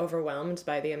overwhelmed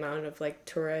by the amount of like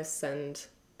tourists and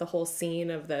the whole scene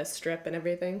of the strip and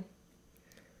everything?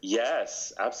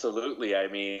 Yes, absolutely. I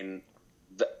mean,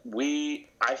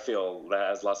 I feel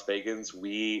that as Las Vegans,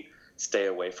 we stay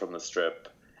away from the strip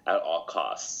at all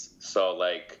costs. So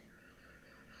like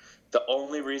the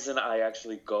only reason I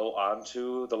actually go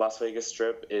onto the Las Vegas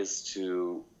Strip is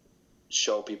to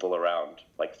show people around,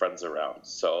 like friends around.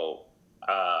 So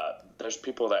there's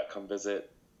people that come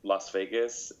visit Las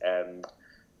Vegas and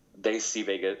they see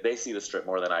the Strip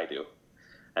more than I do.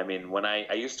 I mean, when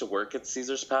I used to work at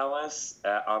Caesar's Palace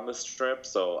on the Strip,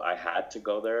 so I had to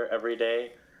go there every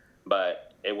day,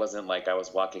 but it wasn't like I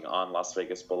was walking on Las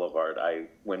Vegas Boulevard. I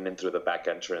went in through the back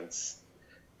entrance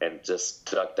and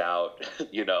just ducked out,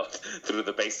 through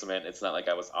the basement. It's not like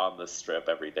I was on the Strip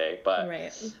every day, but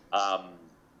right.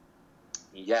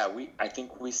 Yeah, I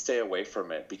think we stay away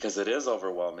from it because it is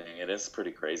overwhelming. It is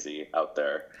pretty crazy out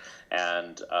there,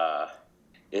 and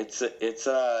it's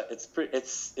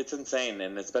insane,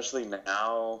 and especially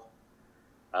now,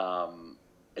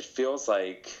 it feels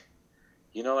like,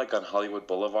 like on Hollywood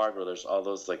Boulevard where there's all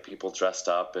those like people dressed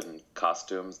up in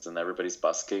costumes and everybody's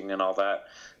busking and all that.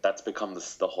 That's become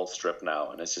the whole strip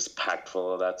now, and it's just packed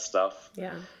full of that stuff.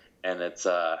 Yeah, and it's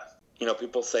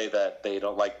people say that they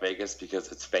don't like Vegas because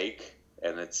it's fake,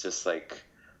 and it's just like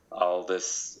all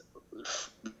this,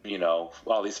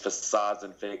 all these facades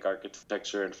and fake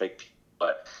architecture and fake people.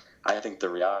 But I think the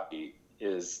reality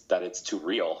is that it's too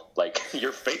real. Like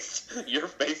you're faced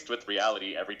with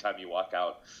reality every time you walk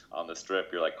out on the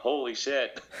strip. You're like, holy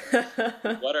shit,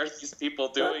 what are these people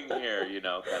doing here? Kind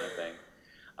of thing.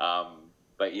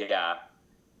 But yeah,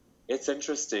 it's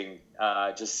interesting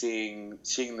just seeing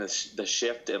the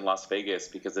shift in Las Vegas,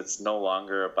 because it's no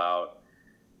longer about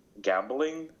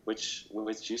gambling, which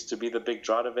used to be the big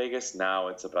draw to Vegas. Now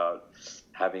it's about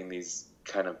having these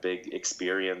kind of big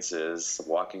experiences,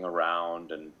 walking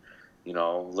around and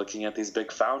looking at these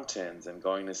big fountains and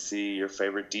going to see your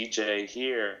favorite DJ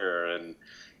here and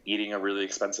eating a really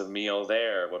expensive meal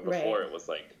there, when before right. It was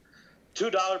like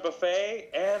 $2 buffet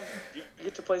and you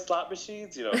get to play slot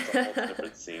machines. It's a whole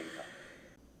different scene.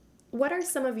 What are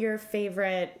some of your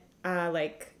favorite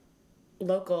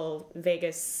local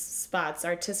Vegas spots,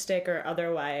 artistic or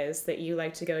otherwise, that you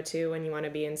like to go to when you want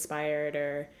to be inspired,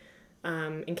 or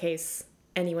in case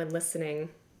anyone listening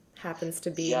happens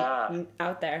to be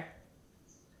out there?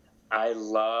 I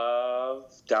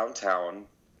love downtown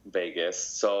Vegas.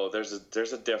 So there's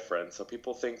a difference. So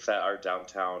people think that our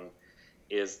downtown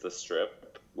is the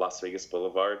Strip, Las Vegas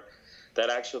Boulevard. That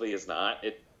actually is not.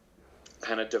 It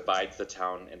kind of divides the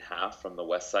town in half from the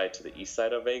west side to the east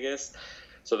side of Vegas.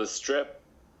 So the Strip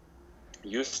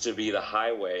used to be the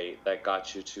highway that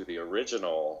got you to the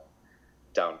original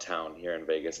downtown here in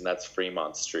Vegas, and that's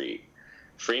Fremont Street.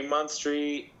 Fremont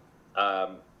Street,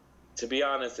 to be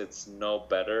honest, it's no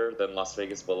better than Las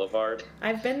Vegas Boulevard.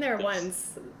 I've been there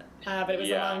once, but it was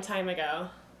a long time ago.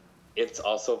 It's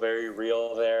also very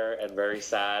real there and very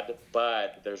sad,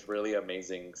 but there's really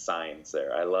amazing signs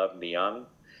there. I love neon,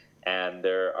 and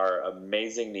there are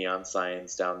amazing neon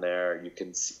signs down there. You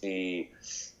can see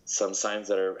some signs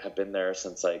that have been there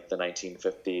since like the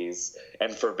 1950s.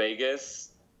 And for Vegas,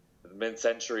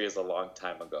 mid-century is a long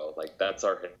time ago. Like that's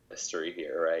our history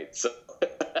here, right? So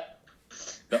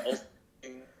the old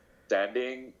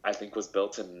standing, I think, was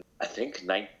built in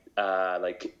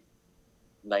like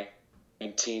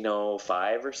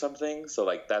 1905 or something. So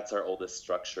like that's our oldest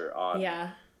structure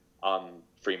on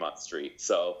Fremont Street.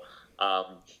 So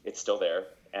it's still there,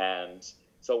 and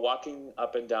so walking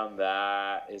up and down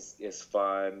that is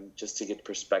fun just to get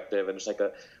perspective. And there's like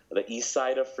the east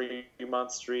side of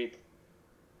Fremont Street.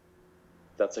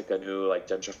 That's like a new like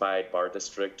gentrified bar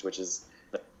district, which is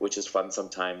fun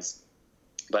sometimes.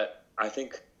 But I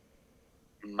think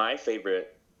my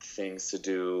favorite things to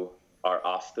do are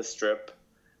off the Strip.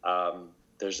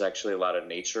 There's actually a lot of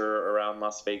nature around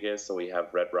Las Vegas. So we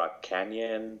have Red Rock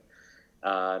Canyon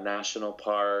National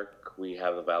Park. We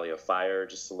have the Valley of Fire,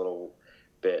 just a little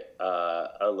bit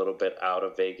out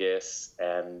of Vegas.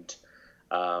 And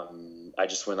I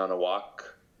just went on a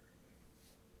walk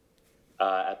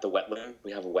at the wetland.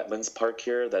 We have a wetlands park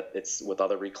here that it's with all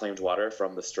the reclaimed water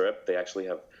from the Strip. They actually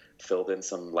have filled in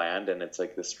some land, and it's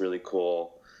like this really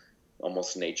cool,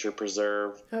 almost nature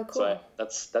preserve. Oh, cool.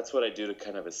 So that's what I do to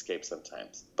kind of escape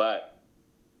sometimes. But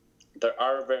there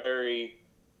are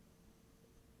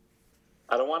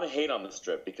I don't want to hate on the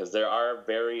Strip, because there are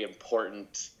very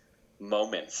important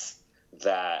moments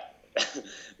that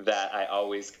that I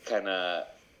always kind of,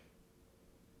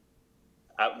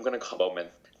 I'm going to call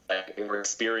moments, or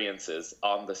experiences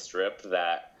on the Strip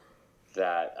that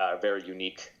are very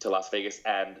unique to Las Vegas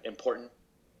and important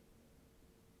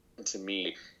to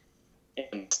me in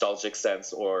a nostalgic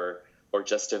sense, or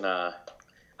just in a,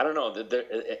 I don't know,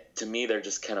 to me they're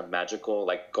just kind of magical,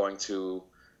 like going to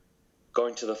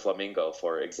the Flamingo,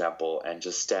 for example, and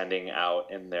just standing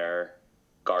out in their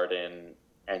garden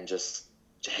and just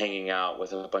hanging out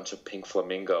with a bunch of pink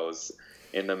flamingos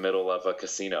in the middle of a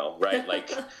casino, right?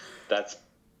 Like that's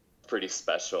pretty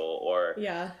special. Or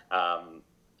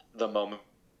the moment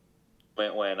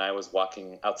when I was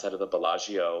walking outside of the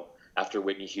Bellagio after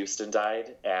Whitney Houston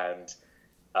died, and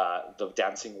the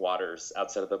dancing waters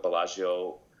outside of the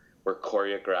Bellagio were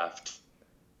choreographed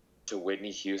to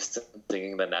Whitney Houston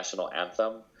singing the national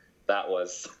anthem. That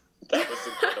was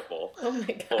incredible. Oh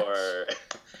my gosh. Or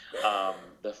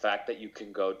the fact that you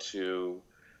can go to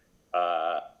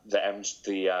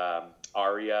the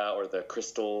Aria or the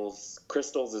Crystals.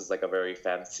 Crystals is like a very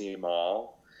fancy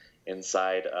mall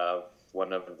inside of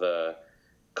one of the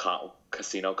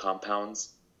casino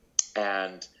compounds,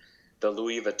 and the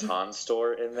Louis Vuitton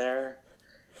store in there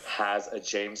has a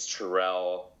James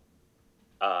Turrell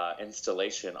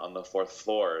installation on the 4th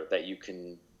floor that you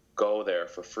can go there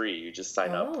for free. You just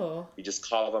sign up, you just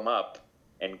call them up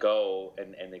and go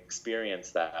and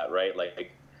experience that, right?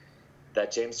 Like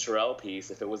that James Turrell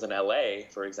piece, if it was in LA,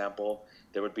 for example,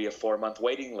 there would be a 4-month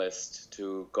waiting list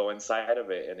to go inside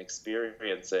of it and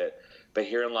experience it. But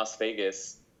here in Las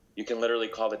Vegas, you can literally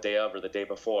call the day of or the day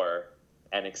before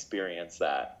and experience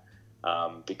that,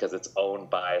 because it's owned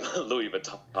by Louis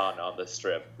Vuitton on the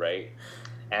Strip, right?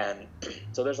 And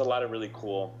so there's a lot of really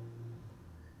cool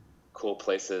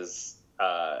places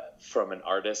from an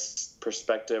artist's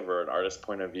perspective or an artist's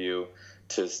point of view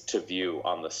to view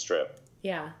on the Strip.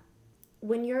 Yeah.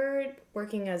 When you're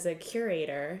working as a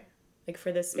curator, like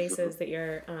for the spaces that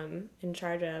you're in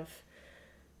charge of,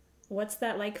 what's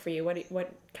that like for you?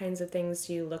 What kinds of things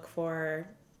do you look for?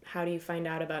 How do you find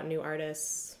out about new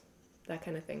artists? That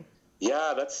kind of thing.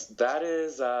 Yeah,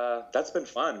 that's been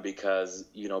fun, because,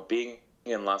 you know, being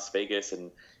in Las Vegas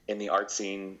and in the art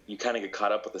scene, you kind of get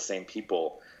caught up with the same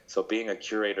people. So being a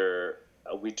curator,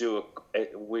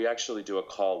 we actually do a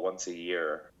call once a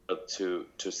year to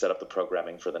set up the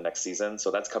programming for the next season. So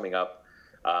that's coming up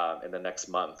in the next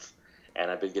month,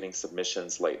 and I've been getting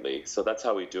submissions lately. So that's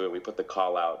how we do it. We put the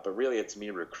call out, but really it's me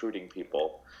recruiting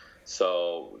people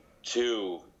so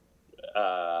to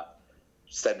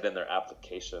send in their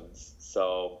applications.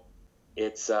 So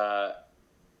it's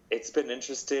been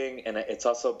interesting, and it's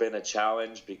also been a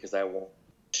challenge, because I won't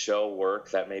show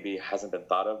work that maybe hasn't been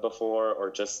thought of before,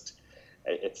 or just,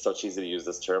 it's so cheesy to use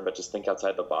this term, but just think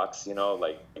outside the box, you know,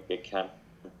 like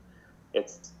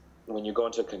it's when you go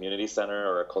into a community center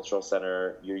or a cultural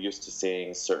center, you're used to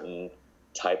seeing certain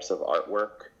types of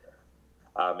artwork.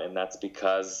 And that's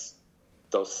because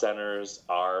those centers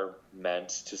are meant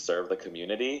to serve the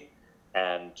community,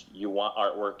 and you want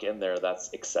artwork in there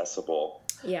that's accessible.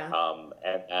 Yeah.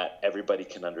 And that everybody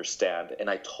can understand. And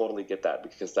I totally get that,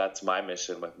 because that's my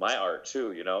mission with my art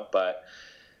too, you know, but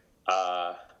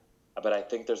I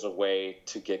think there's a way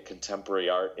to get contemporary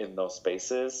art in those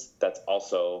spaces that's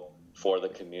also for the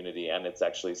community, and it's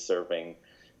actually serving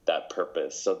that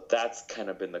purpose. So that's kind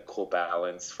of been the cool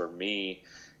balance for me,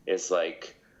 is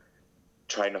like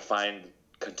trying to find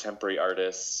contemporary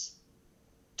artists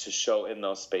to show in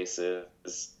those spaces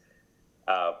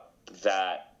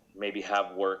that maybe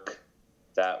have work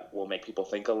that will make people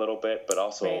think a little bit, but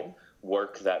also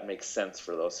work that makes sense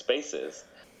for those spaces.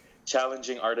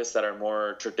 Challenging artists that are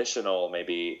more traditional,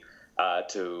 maybe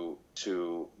to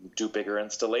do bigger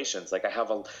installations. Like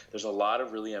there's a lot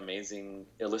of really amazing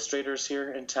illustrators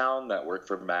here in town that work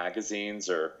for magazines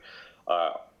or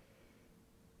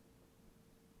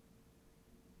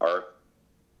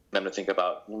them to think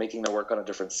about making their work on a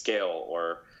different scale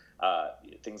or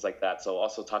things like that. So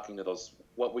also talking to those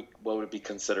what would be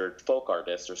considered folk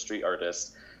artists or street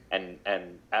artists, and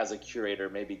as a curator,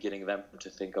 maybe getting them to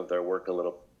think of their work a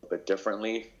little bit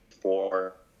differently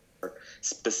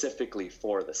specifically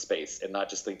for the space, and not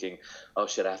just thinking, oh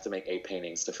shit, I have to make 8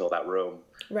 paintings to fill that room.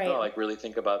 Right. No, like really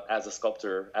think about, as a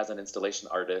sculptor, as an installation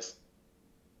artist,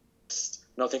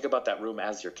 no, think about that room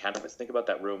as your canvas. Think about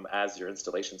that room as your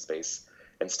installation space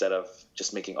instead of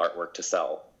just making artwork to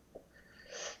sell.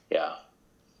 Yeah.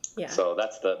 So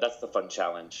that's the fun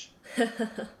challenge.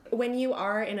 When you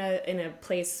are in a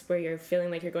place where you're feeling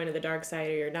like you're going to the dark side,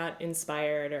 or you're not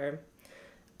inspired, or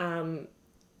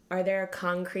are there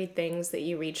concrete things that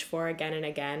you reach for again and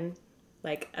again?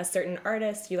 Like a certain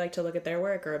artist, you like to look at their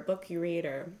work, or a book you read,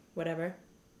 or whatever?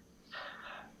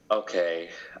 Okay,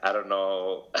 I don't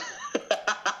know.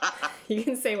 You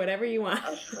can say whatever you want.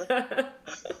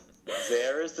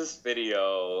 There is this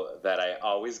video that I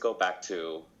always go back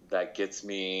to that gets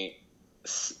me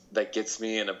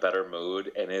in a better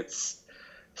mood, and it's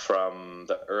from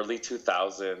the early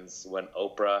 2000s when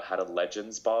Oprah had a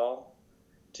Legends Ball.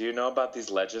 Do you know about these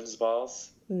Legends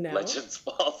Balls? No. Legends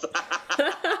Balls.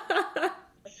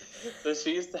 So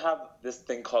she used to have this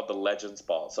thing called the Legends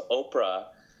Ball. So Oprah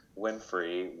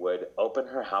Winfrey would open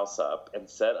her house up and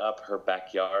set up her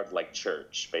backyard like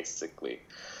church, basically.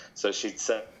 So she'd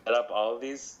set up all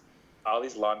these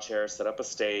lawn chairs, set up a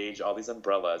stage, all these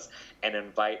umbrellas, and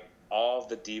invite all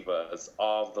the divas,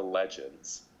 all the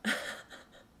legends.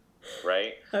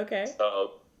 Right? Okay.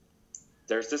 So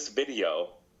there's this video.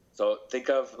 So think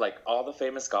of like all the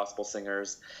famous gospel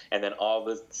singers and then all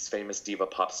the famous diva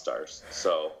pop stars.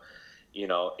 So, you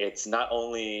know, it's not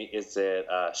only is it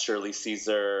Shirley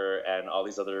Caesar and all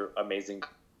these other amazing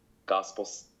gospel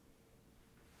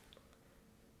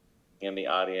in the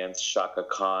audience, Shaka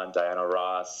Khan, Diana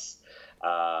Ross,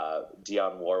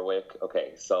 Dionne Warwick.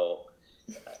 Okay, so,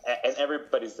 and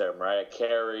everybody's there, Mariah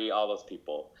Carey, all those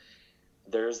people.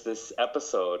 There's this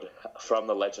episode from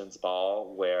the Legends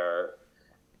Ball where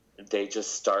they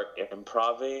just start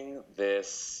improvising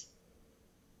this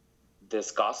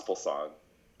gospel song,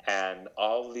 and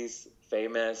all these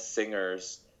famous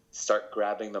singers start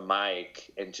grabbing the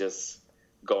mic and just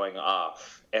going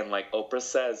off. And like Oprah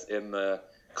says in the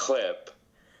clip,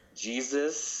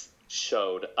 Jesus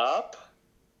showed up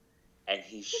and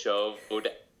he showed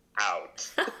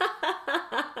out.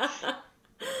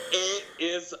 It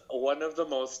is one of the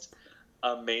most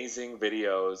amazing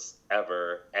videos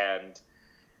ever, and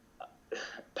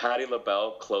Patti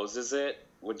LaBelle closes it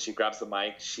when she grabs the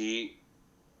mic. She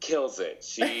kills it.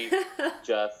 She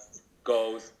just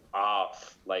goes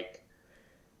off. Like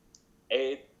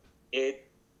it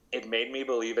made me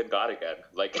believe in God again.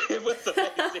 Like it was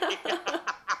amazing.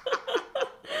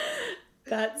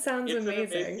 That sounds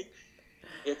amazing.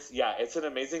 It's an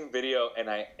amazing video, and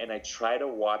I try to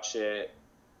watch it.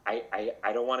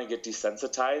 I don't want to get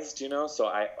desensitized, you know, so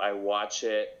I watch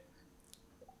it,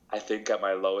 I think, at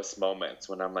my lowest moments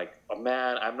when I'm like, oh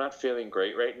man, I'm not feeling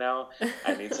great right now.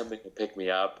 I need something to pick me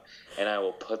up. And I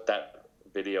will put that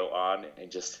video on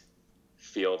and just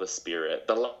feel the spirit.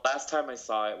 The last time I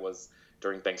saw it was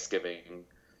during Thanksgiving,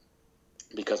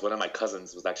 because one of my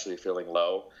cousins was actually feeling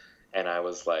low. And I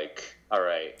was like, all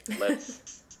right,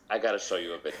 I got to show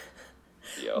you a video.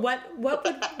 What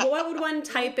would one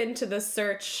type into the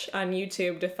search on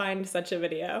YouTube to find such a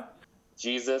video?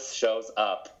 Jesus shows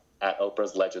up at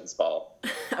Oprah's Legends Ball.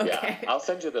 Okay. Yeah, I'll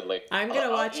send you the link. I'm going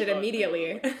to watch it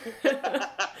immediately.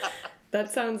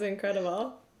 That sounds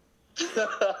incredible.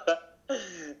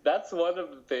 That's one of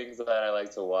the things that I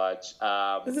like to watch.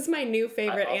 This is my new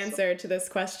favorite answer to this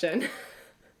question.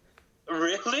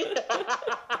 Really?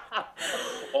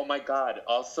 Oh my God.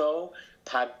 Also,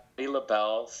 Patti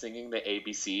LaBelle singing the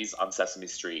ABCs on Sesame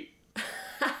Street.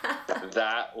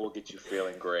 That will get you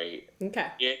feeling great. Okay.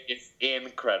 It is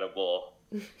incredible.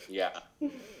 Yeah.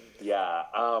 Yeah.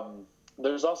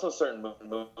 There's also certain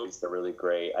movies that are really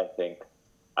great, I think.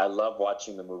 I love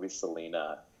watching the movie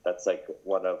Selena. That's like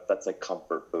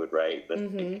comfort food, right?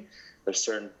 There's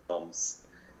certain films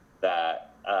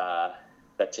that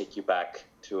take you back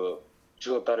to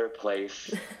a better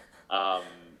place.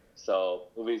 So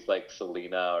movies like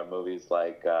Selena, or movies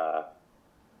like I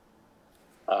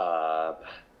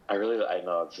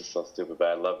know it's just so stupid, but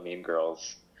I love Mean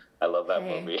Girls. I love that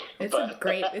movie.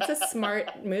 It's a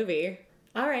smart movie.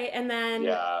 All right, and then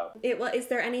is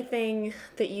there anything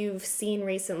that you've seen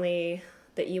recently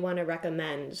that you want to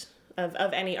recommend of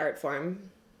any art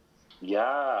form? Yeah,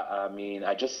 I mean,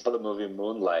 I just saw the movie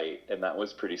Moonlight, and that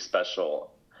was pretty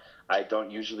special. I don't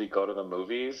usually go to the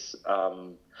movies,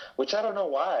 which I don't know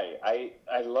why.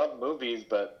 I love movies,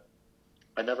 but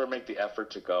I never make the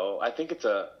effort to go. I think it's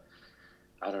a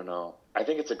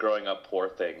growing up poor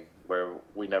thing where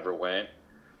we never went.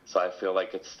 So I feel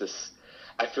like it's this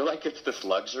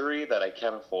luxury that I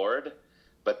can't afford.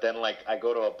 But then, like, I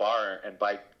go to a bar and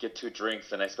get 2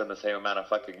 drinks, and I spend the same amount of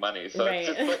fucking money. So right.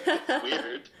 It's just like, it's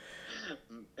weird.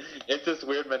 It's this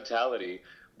weird mentality.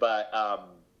 But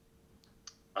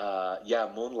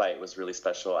Moonlight was really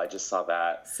special. I just saw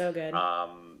that. So good.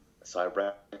 So I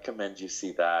recommend you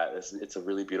see that. It's a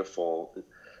really beautiful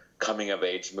coming of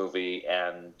age movie,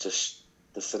 and just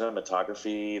the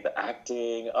cinematography, the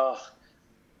acting,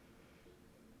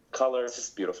 color, it's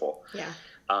just beautiful. Yeah.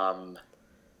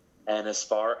 And as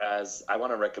far as, I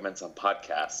want to recommend some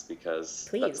podcasts, because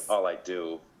that's all I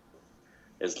do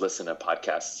is listen to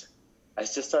podcasts. I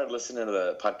just started listening to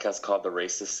the podcast called The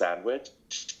Racist Sandwich,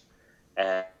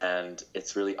 and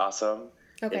it's really awesome.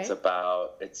 Okay.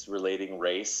 It's relating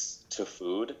race to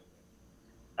food.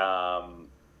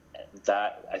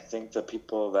 That I think the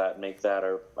people that make that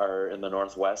are in the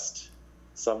Northwest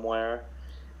somewhere,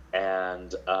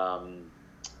 and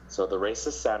so The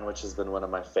Racist Sandwich has been one of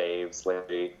my faves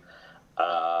lately.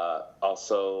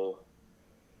 Also,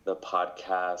 the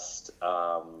podcast.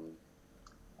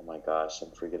 Oh my gosh,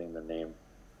 I'm forgetting the name.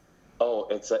 Oh,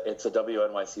 it's a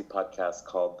WNYC podcast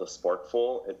called The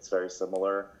Sportful. It's very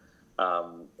similar,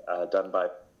 done by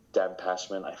Dan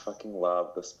Pashman. I fucking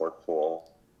love The Sportful.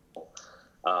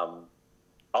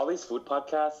 All these food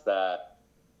podcasts that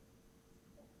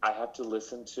I have to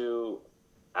listen to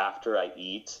after I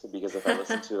eat, because if I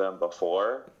listen to them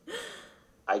before,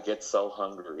 I get so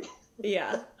hungry.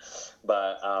 Yeah.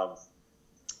 But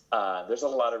there's a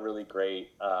lot of really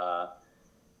great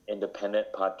independent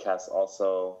podcasts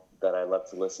also that I love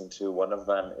to listen to. One of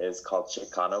them is called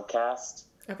Chicano Cast,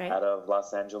 out of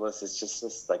Los Angeles. It's just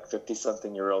this like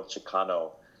 50-something-year-old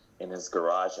Chicano in his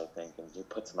garage, I think, and he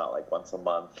puts them out like once a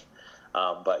month.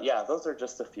 But yeah, those are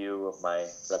just a few of my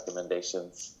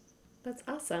recommendations. That's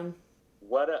awesome.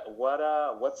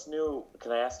 What's new?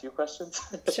 Can I ask you questions?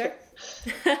 Sure.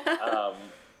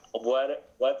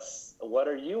 What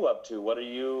are you up to?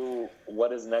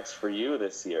 What is next for you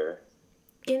this year?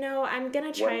 I'm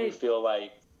gonna try. What do you feel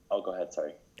like? Oh, go ahead.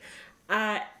 Sorry.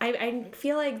 I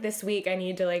feel like this week I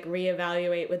need to like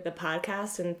reevaluate with the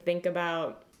podcast and think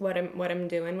about what I'm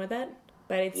doing with it.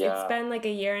 But it's been like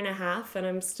a year and a half, and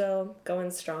I'm still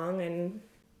going strong. And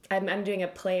I'm doing a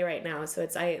play right now, so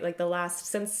it's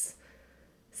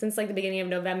since like the beginning of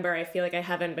November, I feel like I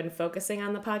haven't been focusing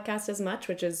on the podcast as much,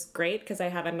 which is great because I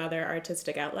have another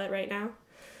artistic outlet right now.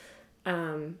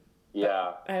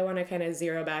 I want to kind of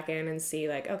zero back in and see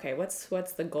like, okay, what's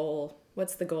the goal?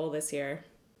 What's the goal this year?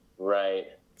 Right.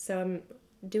 So I'm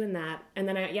doing that. And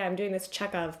then I'm doing this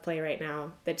Chekhov play right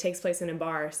now that takes place in a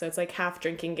bar. So it's like half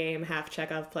drinking game, half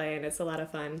Chekhov play, and it's a lot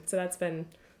of fun. So that's been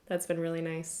really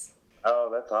nice. Oh,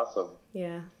 that's awesome.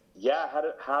 Yeah. Yeah.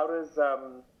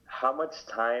 How much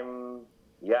time?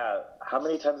 Yeah. How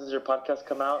many times does your podcast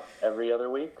come out? Every other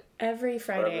week? Every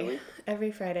Friday.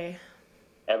 Every Friday.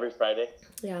 Every Friday?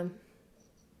 Yeah.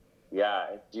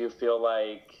 Yeah. Do you feel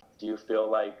like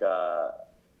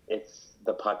it's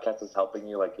the podcast is helping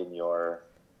you like in your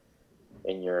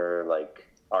like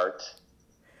art?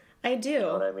 I do. You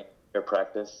know what I mean? Your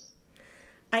practice?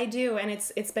 I do, and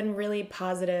it's been really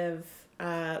positive.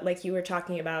 Like you were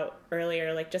talking about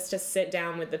earlier, like just to sit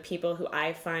down with the people who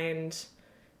I find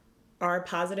are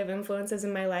positive influences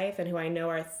in my life and who I know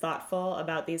are thoughtful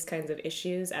about these kinds of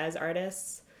issues as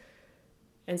artists.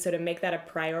 And so to make that a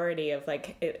priority of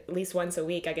like at least once a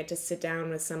week, I get to sit down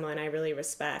with someone I really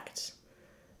respect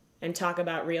and talk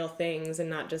about real things and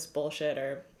not just bullshit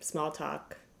or small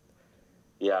talk.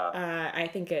 Yeah. I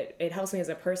think it helps me as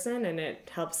a person, and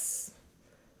it helps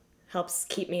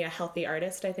keep me a healthy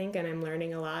artist, I think, and I'm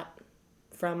learning a lot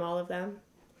from all of them.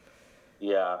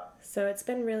 Yeah. So it's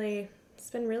been really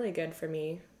good for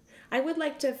me. I'd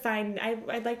like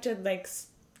to like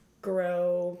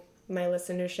grow my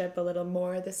listenership a little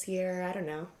more this year. I don't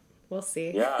know. We'll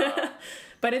see. Yeah.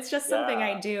 But it's just something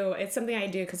I do. It's something I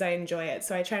do because I enjoy it.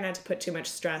 So I try not to put too much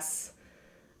stress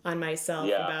on myself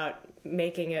about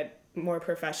making it more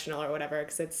professional or whatever,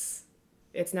 because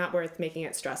it's not worth making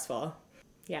it stressful.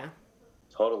 Yeah.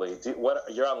 Totally.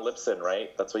 You're on Libsyn,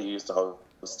 right? That's what you used to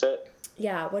host it?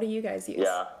 Yeah. What do you guys use?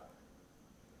 Yeah.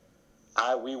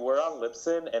 We were on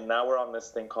Libsyn, and now we're on this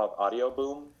thing called Audio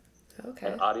Boom. Okay.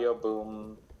 And Audio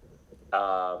Boom,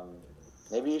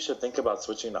 maybe you should think about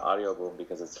switching to Audio Boom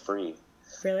because it's free.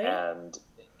 Really? And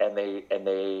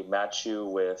they match you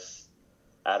with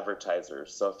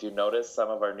advertisers. So if you notice, some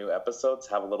of our new episodes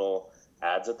have little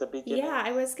ads at the beginning. Yeah,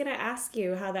 I was going to ask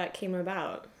you how that came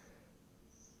about.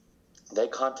 They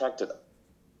contacted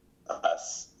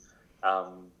us.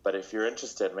 But if you're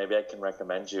interested, maybe I can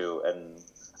recommend you. And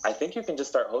I think you can just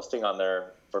start hosting on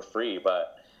there for free.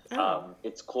 But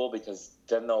it's cool because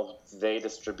then they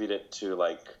distribute it to,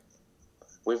 like,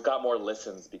 we've got more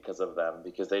listens because of them,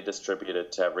 because they distribute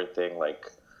it to everything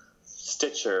like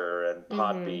Stitcher and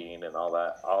Podbean and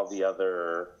all the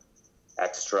other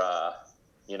extra,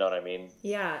 you know what I mean?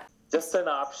 Yeah. Just an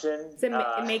option. Is it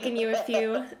making you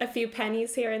a few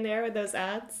pennies here and there with those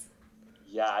ads?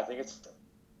 Yeah, I think it's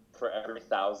for every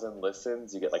 1,000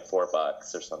 listens, you get like $4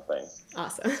 or something.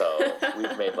 Awesome. So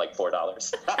we've made like $4.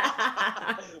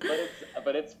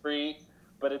 but it's free.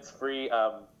 But it's free.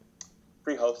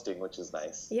 Free hosting, which is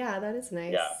nice. Yeah, that is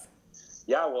nice.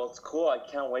 Yeah. Well, it's cool. I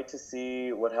can't wait to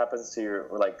see what happens to your,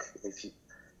 like, if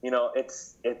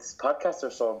it's podcasts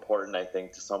are so important, I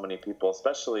think, to so many people,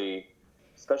 especially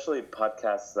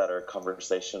podcasts that are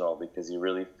conversational, because you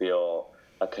really feel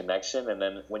a connection. And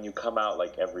then when you come out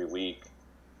like every week,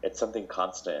 it's something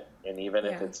constant. And even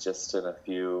if it's just in a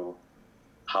few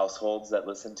households that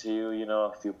listen to you,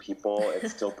 a few people,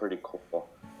 it's still pretty cool.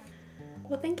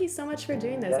 Well, thank you so much for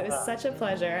doing this. It was such a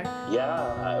pleasure.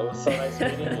 Yeah, it was so nice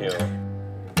meeting you.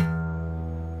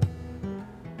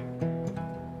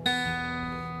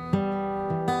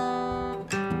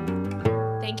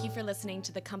 Thank you for listening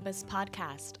to the Compass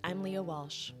Podcast. I'm Leah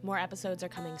Walsh. More episodes are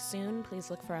coming soon. Please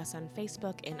look for us on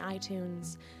Facebook and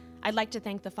iTunes. I'd like to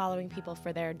thank the following people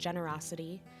for their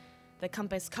generosity. The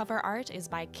Compass cover art is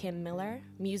by Kim Miller,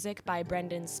 music by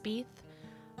Brendan Spieth,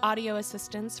 audio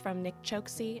assistance from Nick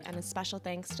Choksey, and a special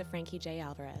thanks to Frankie J.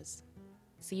 Alvarez.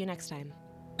 See you next time.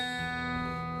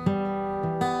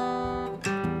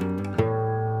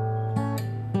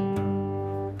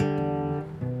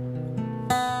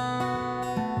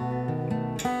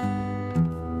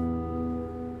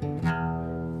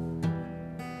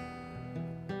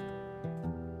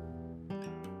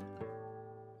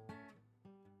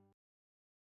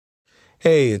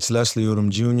 Hey, it's Leslie Odom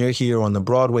Jr. here on the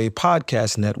Broadway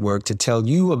Podcast Network to tell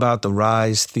you about the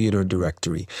Rise Theater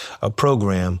Directory, a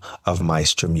program of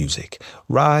Maestro Music.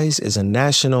 Rise is a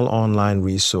national online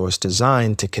resource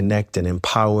designed to connect and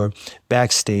empower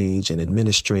backstage and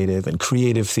administrative and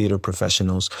creative theater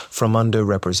professionals from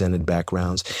underrepresented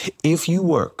backgrounds. If you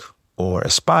work or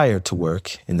aspire to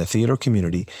work in the theater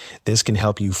community, this can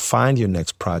help you find your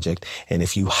next project. And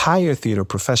if you hire theater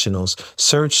professionals,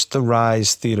 search the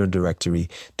Rise Theater Directory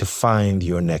to find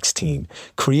your next team.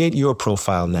 Create your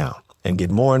profile now and get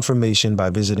more information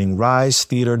by visiting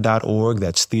risetheater.org.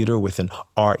 That's theater with an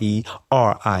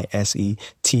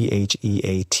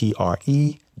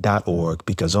RERISETHEATRE.org,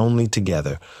 because only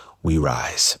together we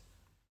rise.